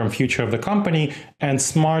long-term future of the company and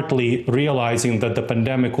smartly realizing that the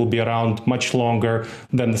pandemic will be around much longer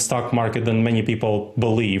than the stock market, than many people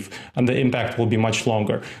believe, and the impact will be much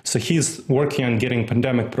longer. So he's working on getting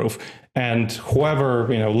pandemic proof. And whoever,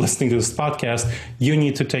 listening to this podcast, you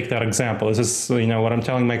need to take that example. This is, what I'm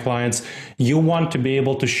telling my clients. You want to be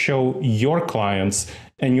able to show your clients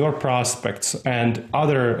and your prospects and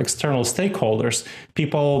other external stakeholders,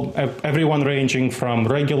 people, everyone ranging from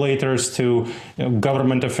regulators to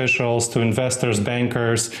government officials to investors,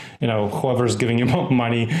 bankers, whoever's giving you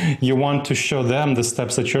money, you want to show them the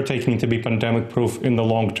steps that you're taking to be pandemic proof in the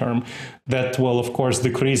long term. That will, of course,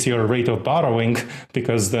 decrease your rate of borrowing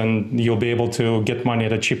because then you'll be able to get money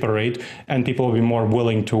at a cheaper rate and people will be more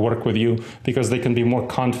willing to work with you because they can be more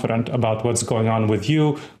confident about what's going on with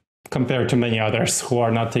you compared to many others who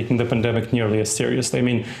are not taking the pandemic nearly as seriously. I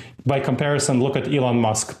mean, by comparison, look at Elon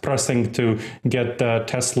Musk pressing to get the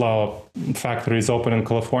Tesla factories open in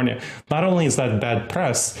California. Not only is that bad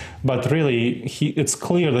press, but really it's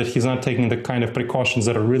clear that he's not taking the kind of precautions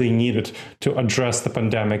that are really needed to address the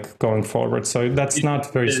pandemic going forward. So that's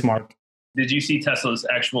not very smart. Did you see Tesla's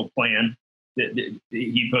actual plan?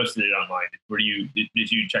 He posted it online.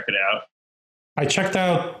 Did you check it out? I checked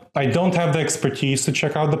out. I don't have the expertise to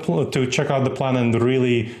check out the plan and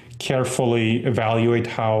really carefully evaluate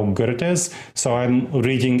how good it is. So I'm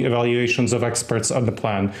reading evaluations of experts on the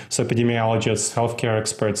plan, so epidemiologists, healthcare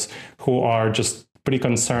experts, who are just pretty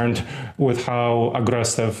concerned with how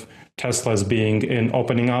aggressive Tesla is being in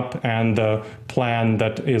opening up and the plan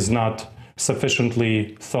that is not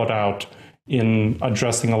sufficiently thought out in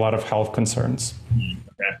addressing a lot of health concerns.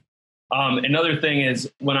 Okay. Another thing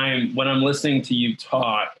is when I'm listening to you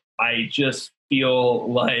talk, I just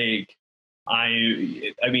feel like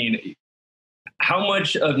I mean, how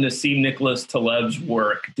much of Nassim Nicholas Taleb's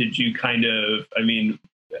work did you kind of, how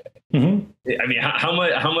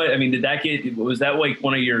much, did that was that like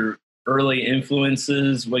one of your early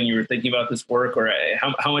influences when you were thinking about this work, or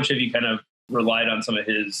how much have you kind of relied on some of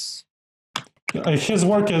his? His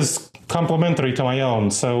work is complementary to my own.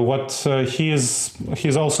 So what he's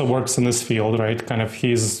also works in this field, right? Kind of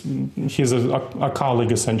he's a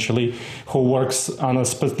colleague essentially who works on the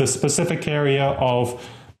specific area of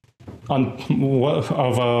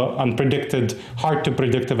unpredicted, hard to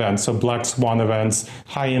predict events. So black swan events,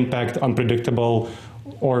 high impact, unpredictable,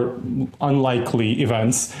 or unlikely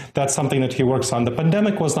events. That's something that he works on. The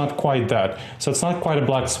pandemic was not quite that. So it's not quite a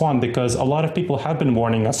black swan because a lot of people have been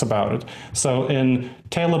warning us about it. So in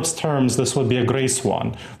Caleb's terms, this would be a gray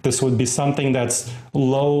swan. This would be something that's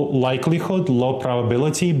low likelihood, low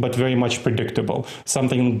probability, but very much predictable.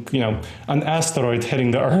 Something, an asteroid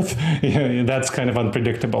hitting the Earth, that's kind of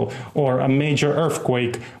unpredictable. Or a major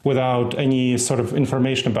earthquake without any sort of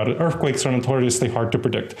information about it. Earthquakes are notoriously hard to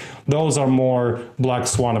predict. Those are more black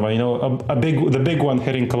swan event. The big one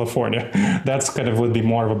hitting California. That's kind of would be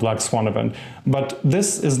more of a black swan event. But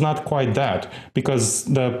this is not quite that, because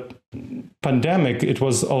the pandemic, it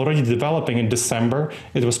was already developing in December.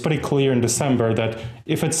 It was pretty clear in December that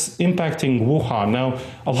if it's impacting Wuhan, now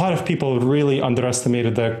a lot of people really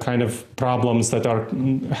underestimated the kind of problems that are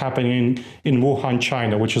happening in Wuhan,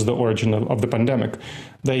 China, which is the origin of the pandemic.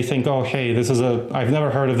 They think, oh, hey, I've never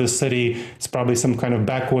heard of this city. It's probably some kind of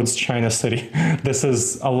backwoods China city. This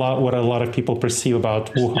is what a lot of people perceive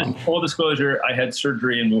about Wuhan. Full disclosure, I had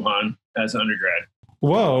surgery in Wuhan as an undergrad.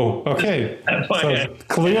 Whoa. Okay. So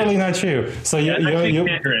clearly not you. So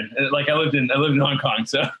Mandarin. Like I lived in Hong Kong.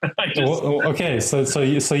 So okay.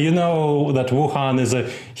 So you know that Wuhan is a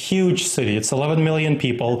huge city. It's 11 million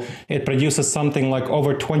people. It produces something like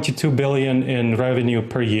over 22 billion in revenue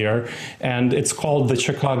per year, and it's called the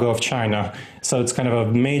Chicago of China. So it's kind of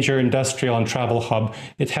a major industrial and travel hub.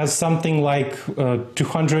 It has something like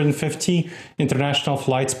 250 international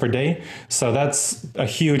flights per day. So that's a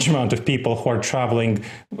huge amount of people who are traveling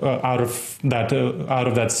out of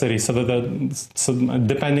that city. So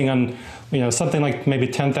depending on something like maybe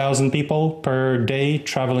 10,000 people per day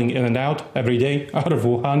traveling in and out every day out of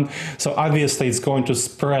Wuhan. So obviously it's going to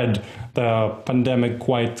spread the pandemic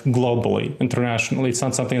quite globally, internationally. It's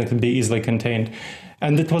not something that can be easily contained.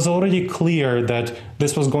 And it was already clear that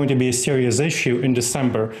this was going to be a serious issue in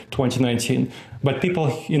December 2019. But people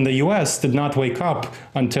in the US did not wake up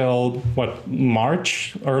until,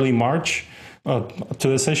 early March to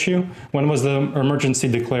this issue? When was the emergency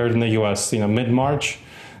declared in the US? Mid-March?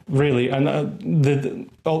 Really, and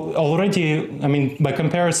already, by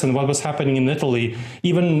comparison, what was happening in Italy,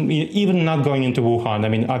 even not going into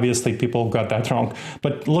Wuhan, obviously people got that wrong,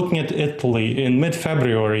 but looking at Italy in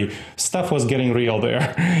mid-February, stuff was getting real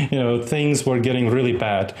there. Things were getting really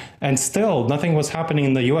bad, and still nothing was happening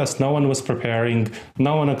in the US. No one was preparing.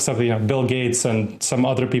 No one except Bill Gates and some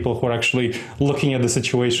other people who are actually looking at the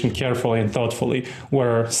situation carefully and thoughtfully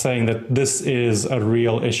were saying that this is a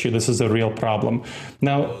real issue. This is a real problem.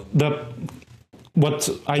 Now, what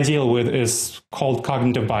I deal with is called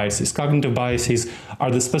cognitive biases. Cognitive biases are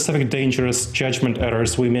the specific dangerous judgment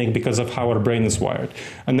errors we make because of how our brain is wired.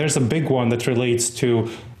 And there's a big one that relates to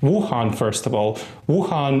Wuhan, first of all.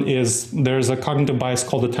 There's a cognitive bias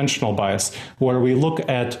called attentional bias, where we look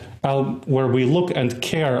and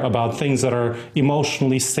care about things that are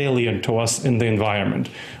emotionally salient to us in the environment.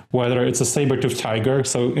 Whether it's a saber-toothed tiger,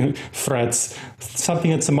 so threats,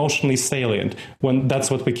 something that's emotionally salient, when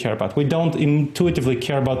that's what we care about. We don't intuitively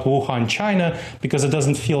care about Wuhan, China, because it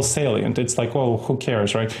doesn't feel salient. It's like, well, who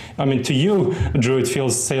cares, right? To you, Drew, it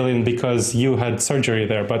feels salient because you had surgery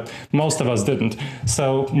there, but most of us didn't.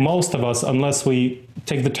 So most of us, unless we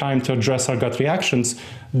take the time to address our gut reactions,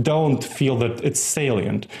 don't feel that it's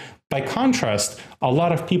salient. By contrast, a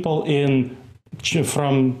lot of people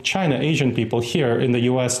from China, Asian people here in the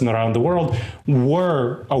US and around the world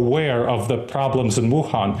were aware of the problems in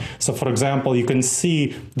Wuhan. So for example, you can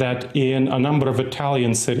see that in a number of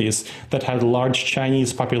Italian cities that had large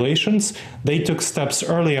Chinese populations, they took steps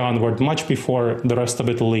early onward, much before the rest of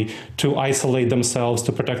Italy, to isolate themselves,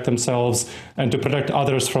 to protect themselves, and to protect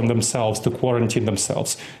others from themselves, to quarantine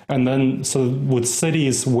themselves. And then, so with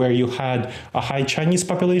cities where you had a high Chinese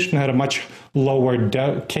population, had a much lower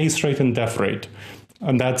case rate and death rate.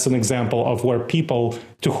 And that's an example of where people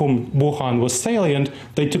to whom Wuhan was salient,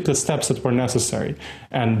 they took the steps that were necessary.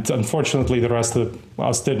 And unfortunately, the rest of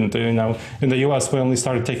us didn't. In the US, we only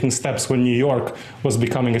started taking steps when New York was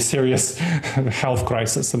becoming a serious health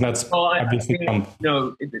crisis. And that's obviously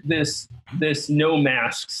this no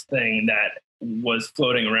masks thing that was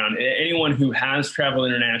floating around. Anyone who has traveled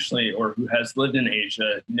internationally or who has lived in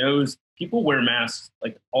Asia knows people wear masks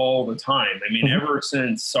like all the time. I mean, ever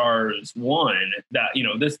since SARS 1, that, you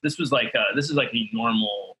know, this was like this is like a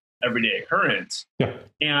normal everyday occurrence. Yeah.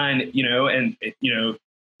 And, you know,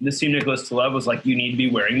 Nassim Nicholas Taleb was like, you need to be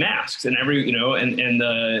wearing masks, and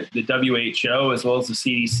the WHO as well as the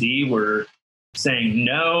CDC were saying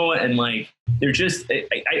no. And like, they're just,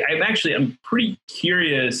 I'm pretty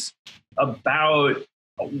curious about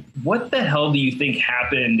what the hell do you think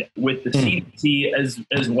happened with the CDC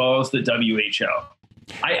as well as the WHO?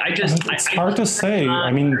 It's hard to say.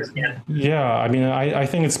 I mean, I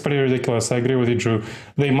think it's pretty ridiculous. I agree with you, Drew.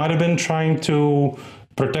 They might have been trying to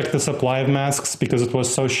protect the supply of masks because it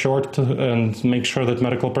was so short and make sure that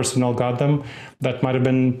medical personnel got them. That might have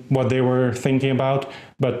been what they were thinking about,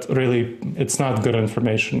 but really, it's not good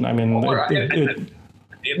information. I mean,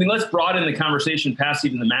 let's broaden the conversation past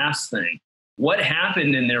even the mask thing. What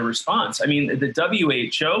happened in their response? I mean, the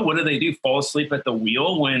WHO, what did they do? Fall asleep at the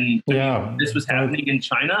wheel when this was happening in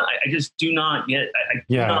China? I just do not get.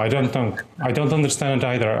 I don't understand it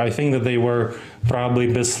either. I think that they were probably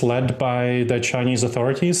misled by the Chinese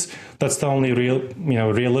authorities. That's the only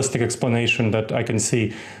realistic explanation that I can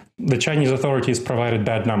see. The Chinese authorities provided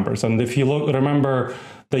bad numbers, and if you remember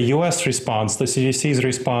the U.S. response, the CDC's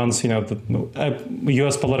response, the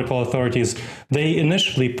U.S. political authorities, they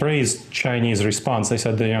initially praised Chinese response. They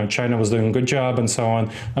said that, China was doing a good job and so on.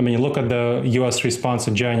 I mean, look at the U.S. response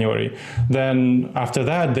in January. Then after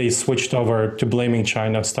that, they switched over to blaming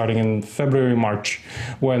China starting in February, March,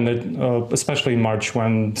 especially in March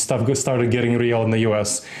when stuff started getting real in the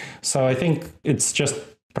U.S. So I think it's just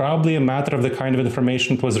probably a matter of the kind of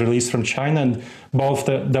information that was released from China, and both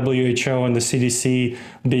the WHO and the CDC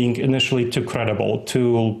being initially too credible,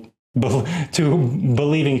 to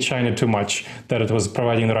believing China too much that it was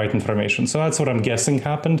providing the right information. So that's what I'm guessing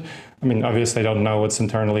happened. I mean, obviously, I don't know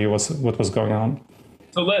what was going on.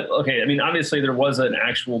 So obviously there was an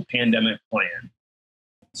actual pandemic plan.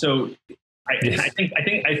 So I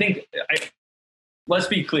think let's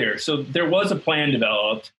be clear. So there was a plan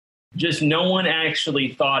developed. Just no one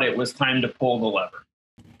actually thought it was time to pull the lever,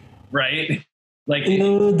 right? Like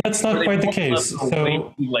that's not quite the case.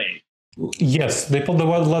 So late. Yes, they pulled the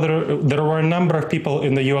lever. There were a number of people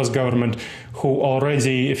in the U.S. government who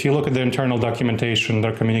already, if you look at the internal documentation,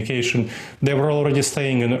 their communication, they were already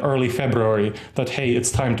saying in early February that, hey, it's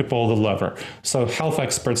time to pull the lever. So health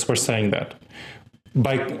experts were saying that.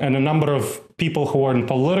 And a number of people who are in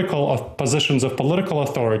positions of political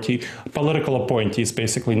authority, political appointees,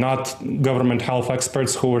 basically, not government health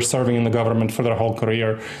experts who were serving in the government for their whole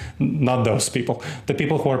career, not those people. The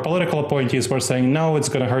people who are political appointees were saying, no, it's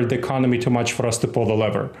going to hurt the economy too much for us to pull the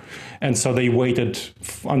lever. And so they waited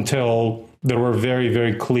until there were very,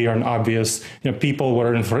 very clear and obvious, people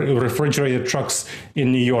were in refrigerated trucks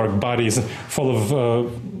in New York,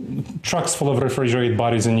 trucks full of refrigerated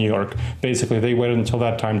bodies in New York. Basically, they waited until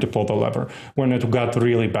that time to pull the lever when it got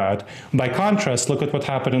really bad. By contrast, look at what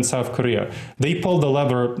happened in South Korea. They pulled the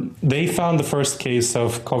lever. They found the first case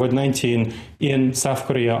of COVID-19 in South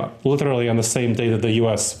Korea, literally on the same day that the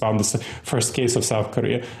U.S. found the first case of South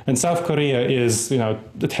Korea. And South Korea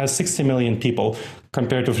it has 60 million people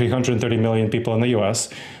compared to 330 million people in the U.S.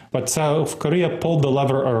 But South Korea pulled the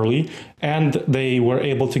lever early, and they were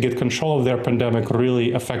able to get control of their pandemic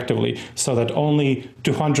really effectively, so that only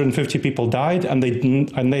 250 people died, and they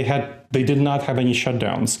did not have any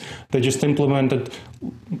shutdowns. They just implemented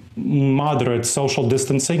moderate social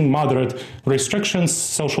distancing, moderate restrictions,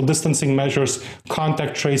 social distancing measures,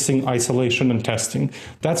 contact tracing, isolation, and testing.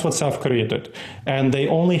 That's what South Korea did. And they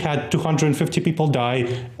only had 250 people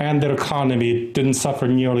die, and their economy didn't suffer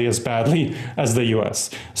nearly as badly as the US.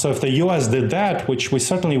 So if the US did that, which we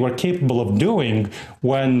certainly were capable of doing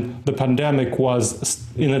when the pandemic was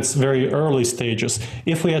in its very early stages,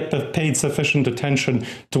 if we had paid sufficient attention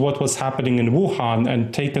to what was happening in Wuhan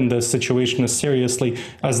and taken the situation as seriously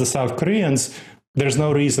as the South Koreans, there's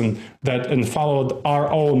no reason and followed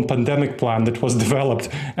our own pandemic plan that was developed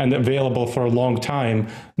and available for a long time,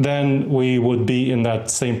 then we would be in that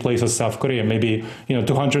same place as South Korea. Maybe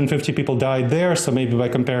 250 people died there, so maybe by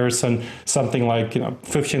comparison, something like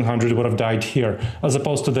 1,500 would have died here, as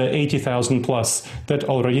opposed to the 80,000 plus that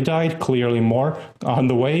already died, clearly more on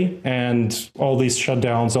the way, and all these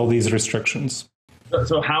shutdowns, all these restrictions.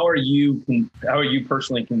 So how are you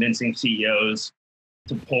personally convincing CEOs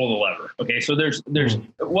to pull the lever? Okay, so there's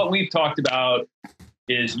what we've talked about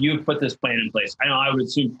is you've put this plan in place. I would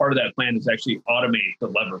assume part of that plan is actually automate the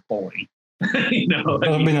lever pulling. That'd be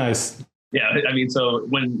nice. Yeah, so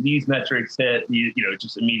when these metrics hit,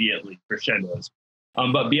 just immediately crescendos.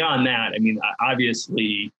 But beyond that, I mean,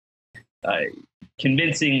 obviously,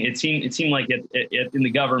 convincing, it seemed like in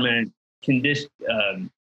the government, convincing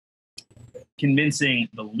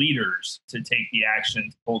the leaders to take the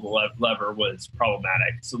action to pull the lever was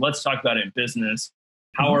problematic. So let's talk about it in business.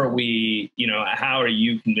 How are we, how are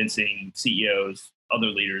you convincing CEOs, other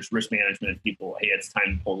leaders, risk management people, hey, it's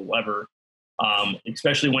time to pull the lever,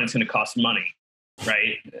 especially when it's going to cost money,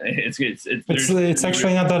 right? It's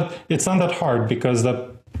actually not that hard, because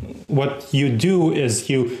what you do is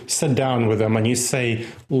you sit down with them and you say,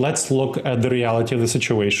 let's look at the reality of the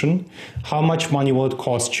situation. How much money will it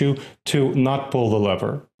cost you to not pull the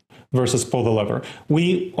lever versus pull the lever?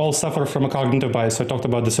 We all suffer from a cognitive bias. I talked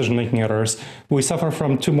about decision-making errors. We suffer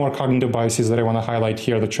from two more cognitive biases that I want to highlight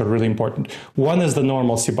here that are really important. One is the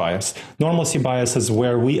normalcy bias. Normalcy bias is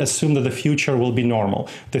where we assume that the future will be normal.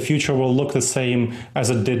 The future will look the same as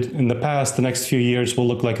it did in the past. The next few years will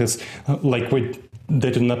look like we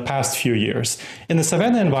did in the past few years. In the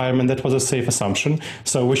Savannah environment, that was a safe assumption.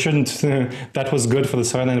 So we shouldn't, that was good for the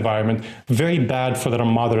Savannah environment, very bad for the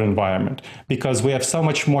modern environment, because we have so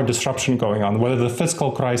much more disruption going on, whether the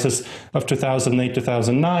fiscal crisis of 2008,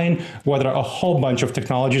 2009, whether a whole bunch of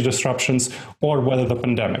technology disruptions, or whether the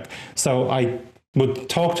pandemic. So I would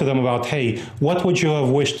talk to them about, hey, what would you have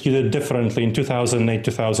wished you did differently in 2008,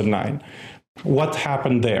 2009? What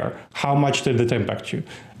happened there? How much did it impact you?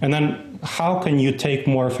 And then how can you take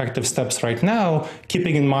more effective steps right now,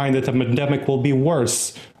 keeping in mind that the pandemic will be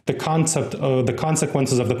worse? The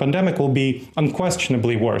consequences of the pandemic will be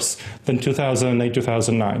unquestionably worse than 2008,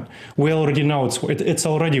 2009. We already know it's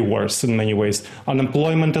already worse in many ways.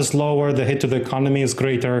 Unemployment is lower, the hit to the economy is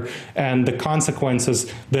greater, and the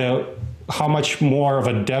consequences, how much more of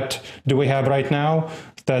a debt do we have right now?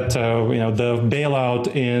 That the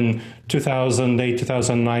bailout in 2008,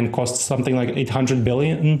 2009 cost something like 800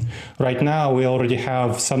 billion. Right now, we already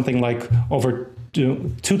have something like over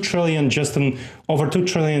 2 trillion just in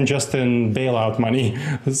bailout money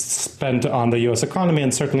spent on the U.S. economy,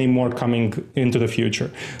 and certainly more coming into the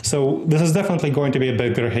future. So this is definitely going to be a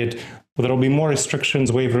bigger hit. There will be more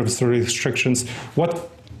restrictions, waivers, restrictions. What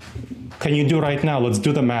can you do right now? Let's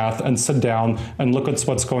do the math and sit down and look at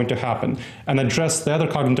what's going to happen and address the other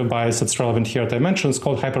cognitive bias that's relevant here that I mentioned. It's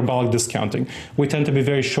called hyperbolic discounting. We tend to be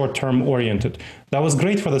very short-term oriented. That was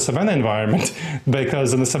great for the Savannah environment,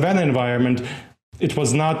 because in the Savannah environment, it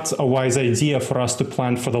was not a wise idea for us to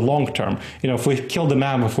plan for the long term. If we killed the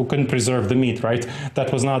mammoth, we couldn't preserve the meat, right?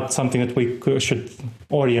 That was not something that we should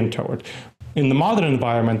orient toward. In the modern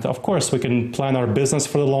environment, of course, we can plan our business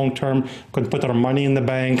for the long term, we can put our money in the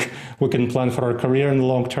bank, we can plan for our career in the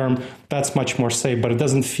long term. That's much more safe, but it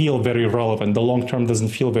doesn't feel very relevant. The long term doesn't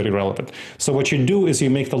feel very relevant. So what you do is you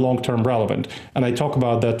make the long term relevant. And I talk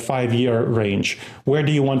about that 5-year range. Where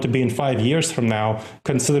do you want to be in 5 years from now,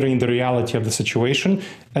 considering the reality of the situation?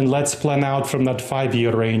 And let's plan out from that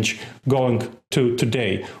 5-year range going to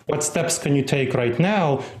today. What steps can you take right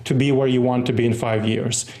now to be where you want to be in 5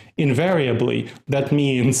 years? Invariably, that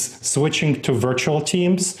means switching to virtual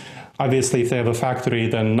teams. Obviously, if they have a factory,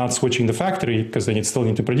 then not switching the factory, because they still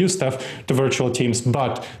need to produce stuff, to virtual teams,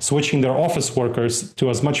 but switching their office workers to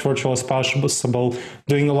as much virtual as possible,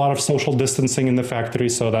 doing a lot of social distancing in the factory.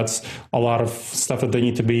 So that's a lot of stuff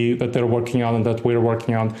that they're working on and that we're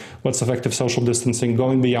working on. What's effective social distancing,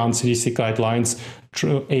 going beyond CDC guidelines,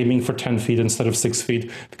 aiming for 10 feet instead of 6 feet,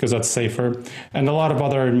 because that's safer. And a lot of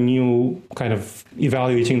other new kind of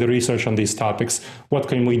evaluating the research on these topics. What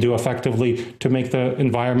can we do effectively to make the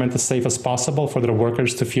environment as safe as possible for their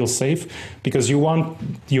workers to feel safe? Because you want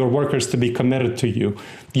your workers to be committed to you.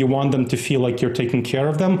 You want them to feel like you're taking care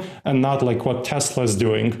of them, and not like what Tesla is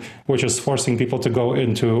doing, which is forcing people to go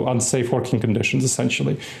into unsafe working conditions,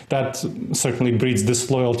 essentially. That certainly breeds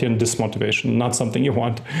disloyalty and dismotivation, not something you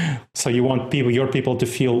want. So you want your people to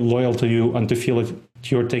feel loyal to you and to feel that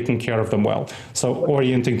you're taking care of them well. So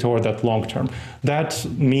orienting toward that long term. That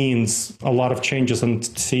means a lot of changes in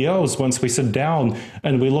CEOs. Once we sit down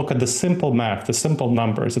and we look at the simple math, the simple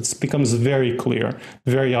numbers, it becomes very clear,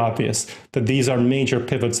 very obvious that these are major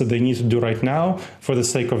pivots that they need to do right now for the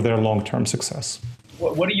sake of their long-term success.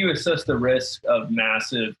 What do you assess the risk of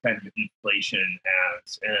massive kind of inflation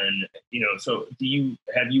as? And, so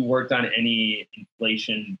have you worked on any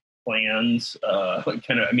inflation plans?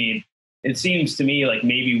 It seems to me like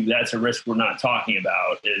maybe that's a risk we're not talking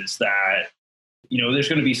about, is that, there's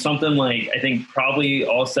going to be something like, I think probably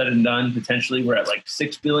all said and done, potentially we're at like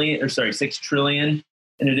 6 trillion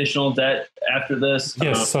in additional debt after this.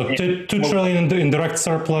 Yes, so 2 trillion in direct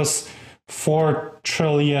surplus, 4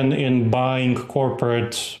 trillion in buying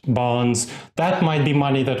corporate bonds, that might be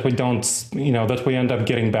money that we don't, that we end up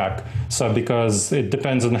getting back. So because it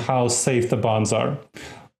depends on how safe the bonds are.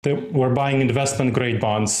 We're buying investment grade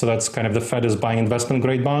bonds. So that's kind of the Fed is buying investment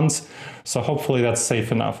grade bonds. So hopefully that's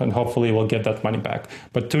safe enough and hopefully we'll get that money back.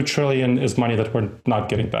 But 2 trillion is money that we're not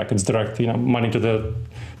getting back. It's direct, money to the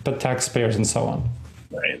taxpayers and so on.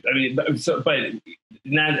 Right. I mean,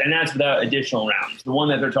 and that's without additional rounds. The one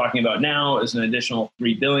that they're talking about now is an additional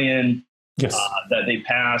 $3 billion yes. That they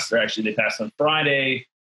passed, or actually they passed on Friday.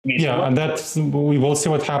 I mean, yeah, and we will see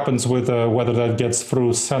what happens with whether that gets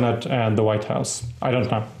through Senate and the White House. I don't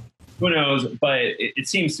know. Who knows? But it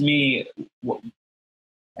seems to me,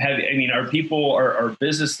 are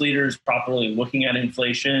business leaders properly looking at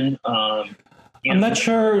inflation? I'm not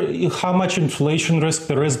sure how much inflation risk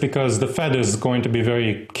there is because the Fed is going to be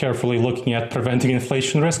very carefully looking at preventing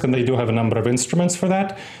inflation risk, and they do have a number of instruments for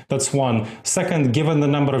that. That's one. Second, given the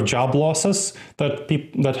number of job losses that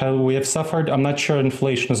we have suffered, I'm not sure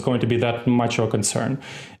inflation is going to be that much of a concern.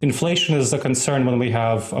 Inflation is a concern when we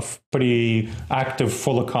have a pretty active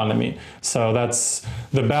full economy. So that's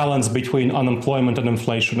the balance between unemployment and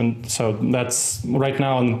inflation. And so that's right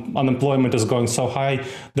now unemployment is going so high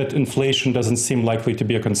that inflation doesn't seem likely to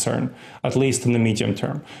be a concern, at least in the medium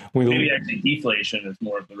term. Maybe actually deflation is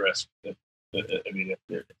more of the risk. If they're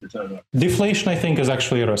talking about deflation, I think, is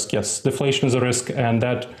actually a risk. Yes, deflation is a risk, and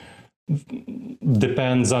that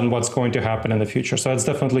depends on what's going to happen in the future. So that's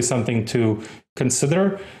definitely something to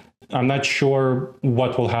consider. I'm not sure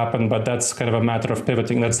what will happen, but that's kind of a matter of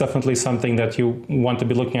pivoting. That's definitely something that you want to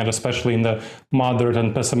be looking at, especially in the moderate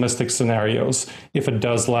and pessimistic scenarios, if it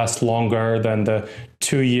does last longer than the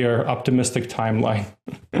 2-year optimistic timeline.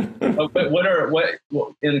 But what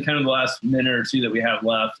in kind of the last minute or two that we have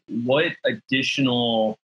left, what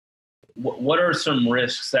are some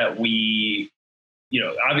risks that we,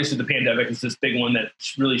 obviously the pandemic is this big one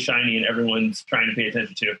that's really shiny and everyone's trying to pay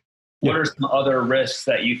attention to. What are some other risks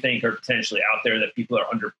that you think are potentially out there that people are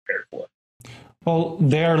underprepared for? Well,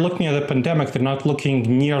 they're looking at the pandemic. They're not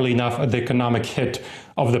looking nearly enough at the economic hit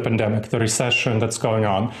of the pandemic, the recession that's going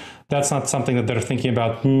on. That's not something that they're thinking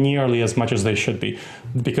about nearly as much as they should be,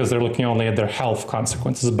 because they're looking only at their health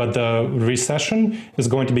consequences. But the recession is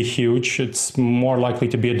going to be huge. It's more likely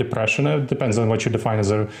to be a depression. It depends on what you define as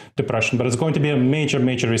a depression, but it's going to be a major,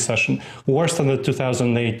 major recession, worse than the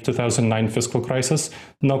 2008-2009 fiscal crisis,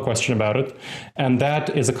 no question about it. And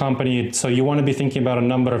that is accompanied, so you want to be thinking about a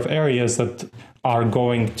number of areas that are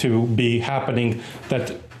going to be happening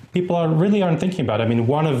that people aren't thinking about. I mean,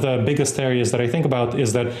 one of the biggest areas that I think about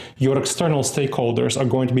is that your external stakeholders are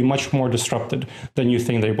going to be much more disrupted than you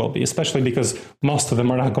think they will be, especially because most of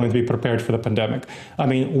them are not going to be prepared for the pandemic. I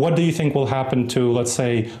mean, what do you think will happen to, let's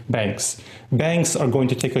say, banks? Banks are going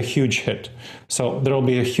to take a huge hit. So there will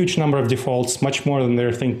be a huge number of defaults, much more than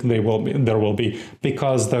they think there will be,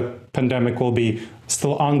 because the pandemic will be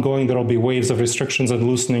still ongoing. There will be waves of restrictions and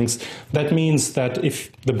loosenings. That means that if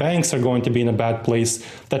the banks are going to be in a bad place,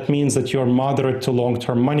 that means that your moderate to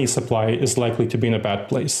long-term money supply is likely to be in a bad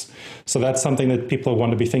place. So that's something that people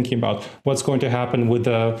want to be thinking about. What's going to happen with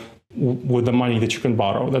the money that you can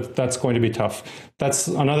borrow? That's going to be tough. That's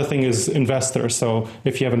another thing is investors. So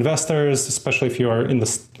if you have investors, especially if you are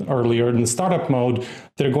earlier in the startup mode,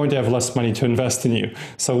 they're going to have less money to invest in you.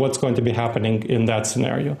 So what's going to be happening in that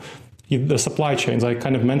scenario? The supply chains, I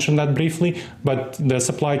kind of mentioned that briefly, but the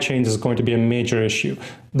supply chains is going to be a major issue.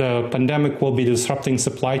 The pandemic will be disrupting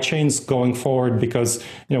supply chains going forward because,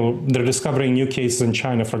 they're discovering new cases in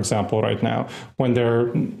China, for example, right now,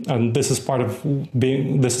 and this is part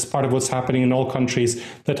of what's happening in all countries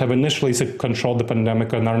that have initially controlled the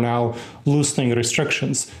pandemic and are now loosening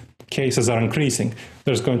restrictions. Cases are increasing.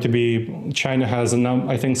 China has,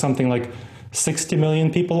 I think, something like 60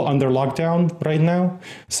 million people under lockdown right now.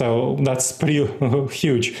 So that's pretty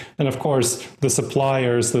huge. And of course, the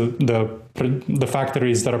suppliers, the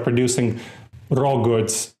factories that are producing raw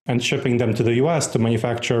goods and shipping them to the US to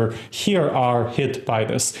manufacture here are hit by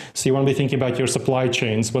this. So you want to be thinking about your supply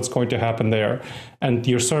chains, what's going to happen there, and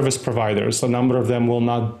your service providers. A number of them will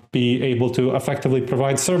not be able to effectively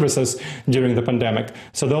provide services during the pandemic.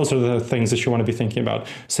 So those are the things that you want to be thinking about.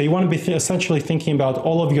 So you want to be essentially thinking about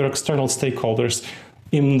all of your external stakeholders.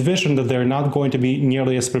 Envision that they're not going to be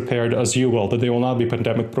nearly as prepared as you will, that they will not be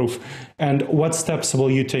pandemic proof. And what steps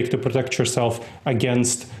will you take to protect yourself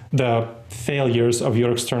against the failures of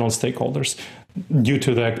your external stakeholders due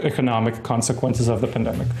to the economic consequences of the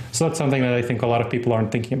pandemic? So that's something that I think a lot of people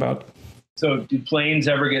aren't thinking about. So do planes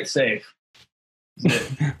ever get safe? Do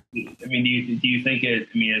you think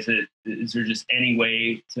is there just any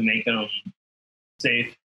way to make them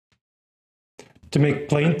safe? To make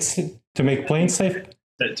planes safe?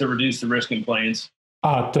 To reduce the risk in planes.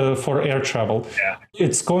 For air travel. Yeah.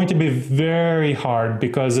 It's going to be very hard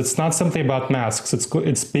because it's not something about masks.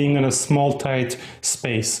 It's being in a small, tight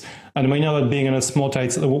space. And we know that being in a small,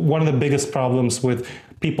 tight, one of the biggest problems with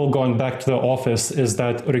people going back to the office is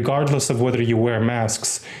that regardless of whether you wear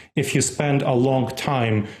masks, if you spend a long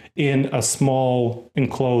time in a small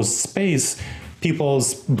enclosed space,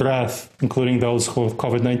 people's breath, including those who have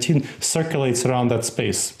COVID-19, circulates around that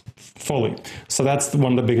space fully. So that's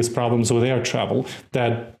one of the biggest problems with air travel,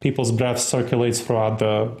 that people's breath circulates throughout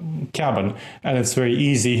the cabin. And it's very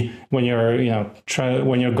easy when you're,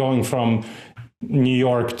 when you're going from New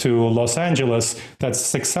York to Los Angeles, that's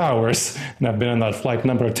 6 hours, and I've been on that flight a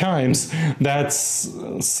number of times. That's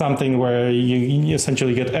something where you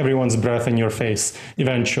essentially get everyone's breath in your face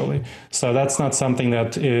eventually. So that's not something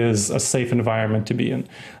that is a safe environment to be in.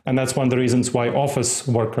 And that's one of the reasons why office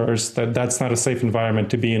workers, that's not a safe environment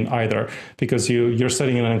to be in either, because you're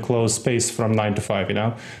sitting in an enclosed space from 9 to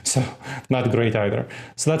 5, so not great either.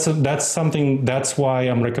 So that's why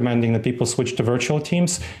I'm recommending that people switch to virtual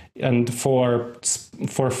teams. And for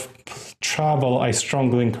travel, I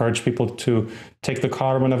strongly encourage people to take the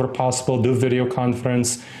car whenever possible, do video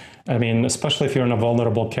conference. I mean, especially if you're in a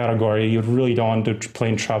vulnerable category, you really don't want to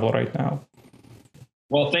plane travel right now.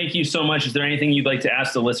 Well, thank you so much. Is there anything you'd like to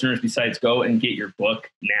ask the listeners besides go and get your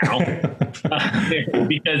book now?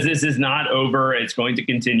 Because this is not over. It's going to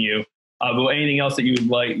continue. But anything else that you'd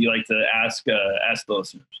like to ask the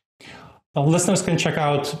listeners? Listeners can check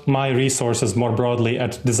out my resources more broadly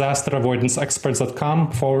at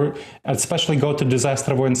disasteravoidanceexperts.com, especially go to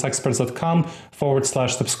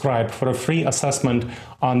disasteravoidanceexperts.com/subscribe for a free assessment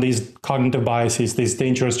on these cognitive biases, these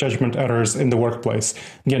dangerous judgment errors in the workplace.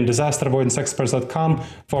 Again,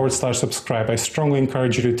 disasteravoidanceexperts.com/subscribe. I strongly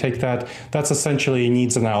encourage you to take that. That's essentially a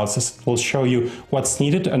needs analysis. It will show you what's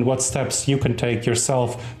needed and what steps you can take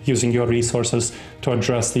yourself using your resources to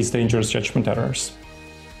address these dangerous judgment errors.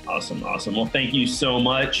 Awesome. Well, thank you so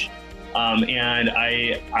much. And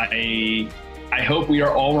I hope we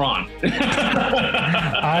are all wrong.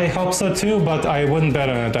 I hope so too, but I wouldn't bet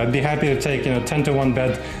on it. I'd be happy to take 10-1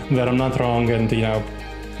 bet that I'm not wrong, and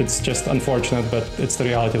it's just unfortunate, but it's the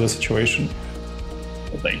reality of the situation.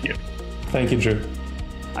 Well, thank you. Thank you, Drew.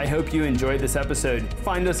 I hope you enjoyed this episode.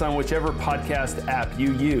 Find us on whichever podcast app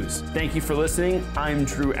you use. Thank you for listening. I'm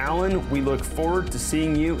Drew Allen. We look forward to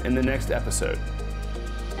seeing you in the next episode.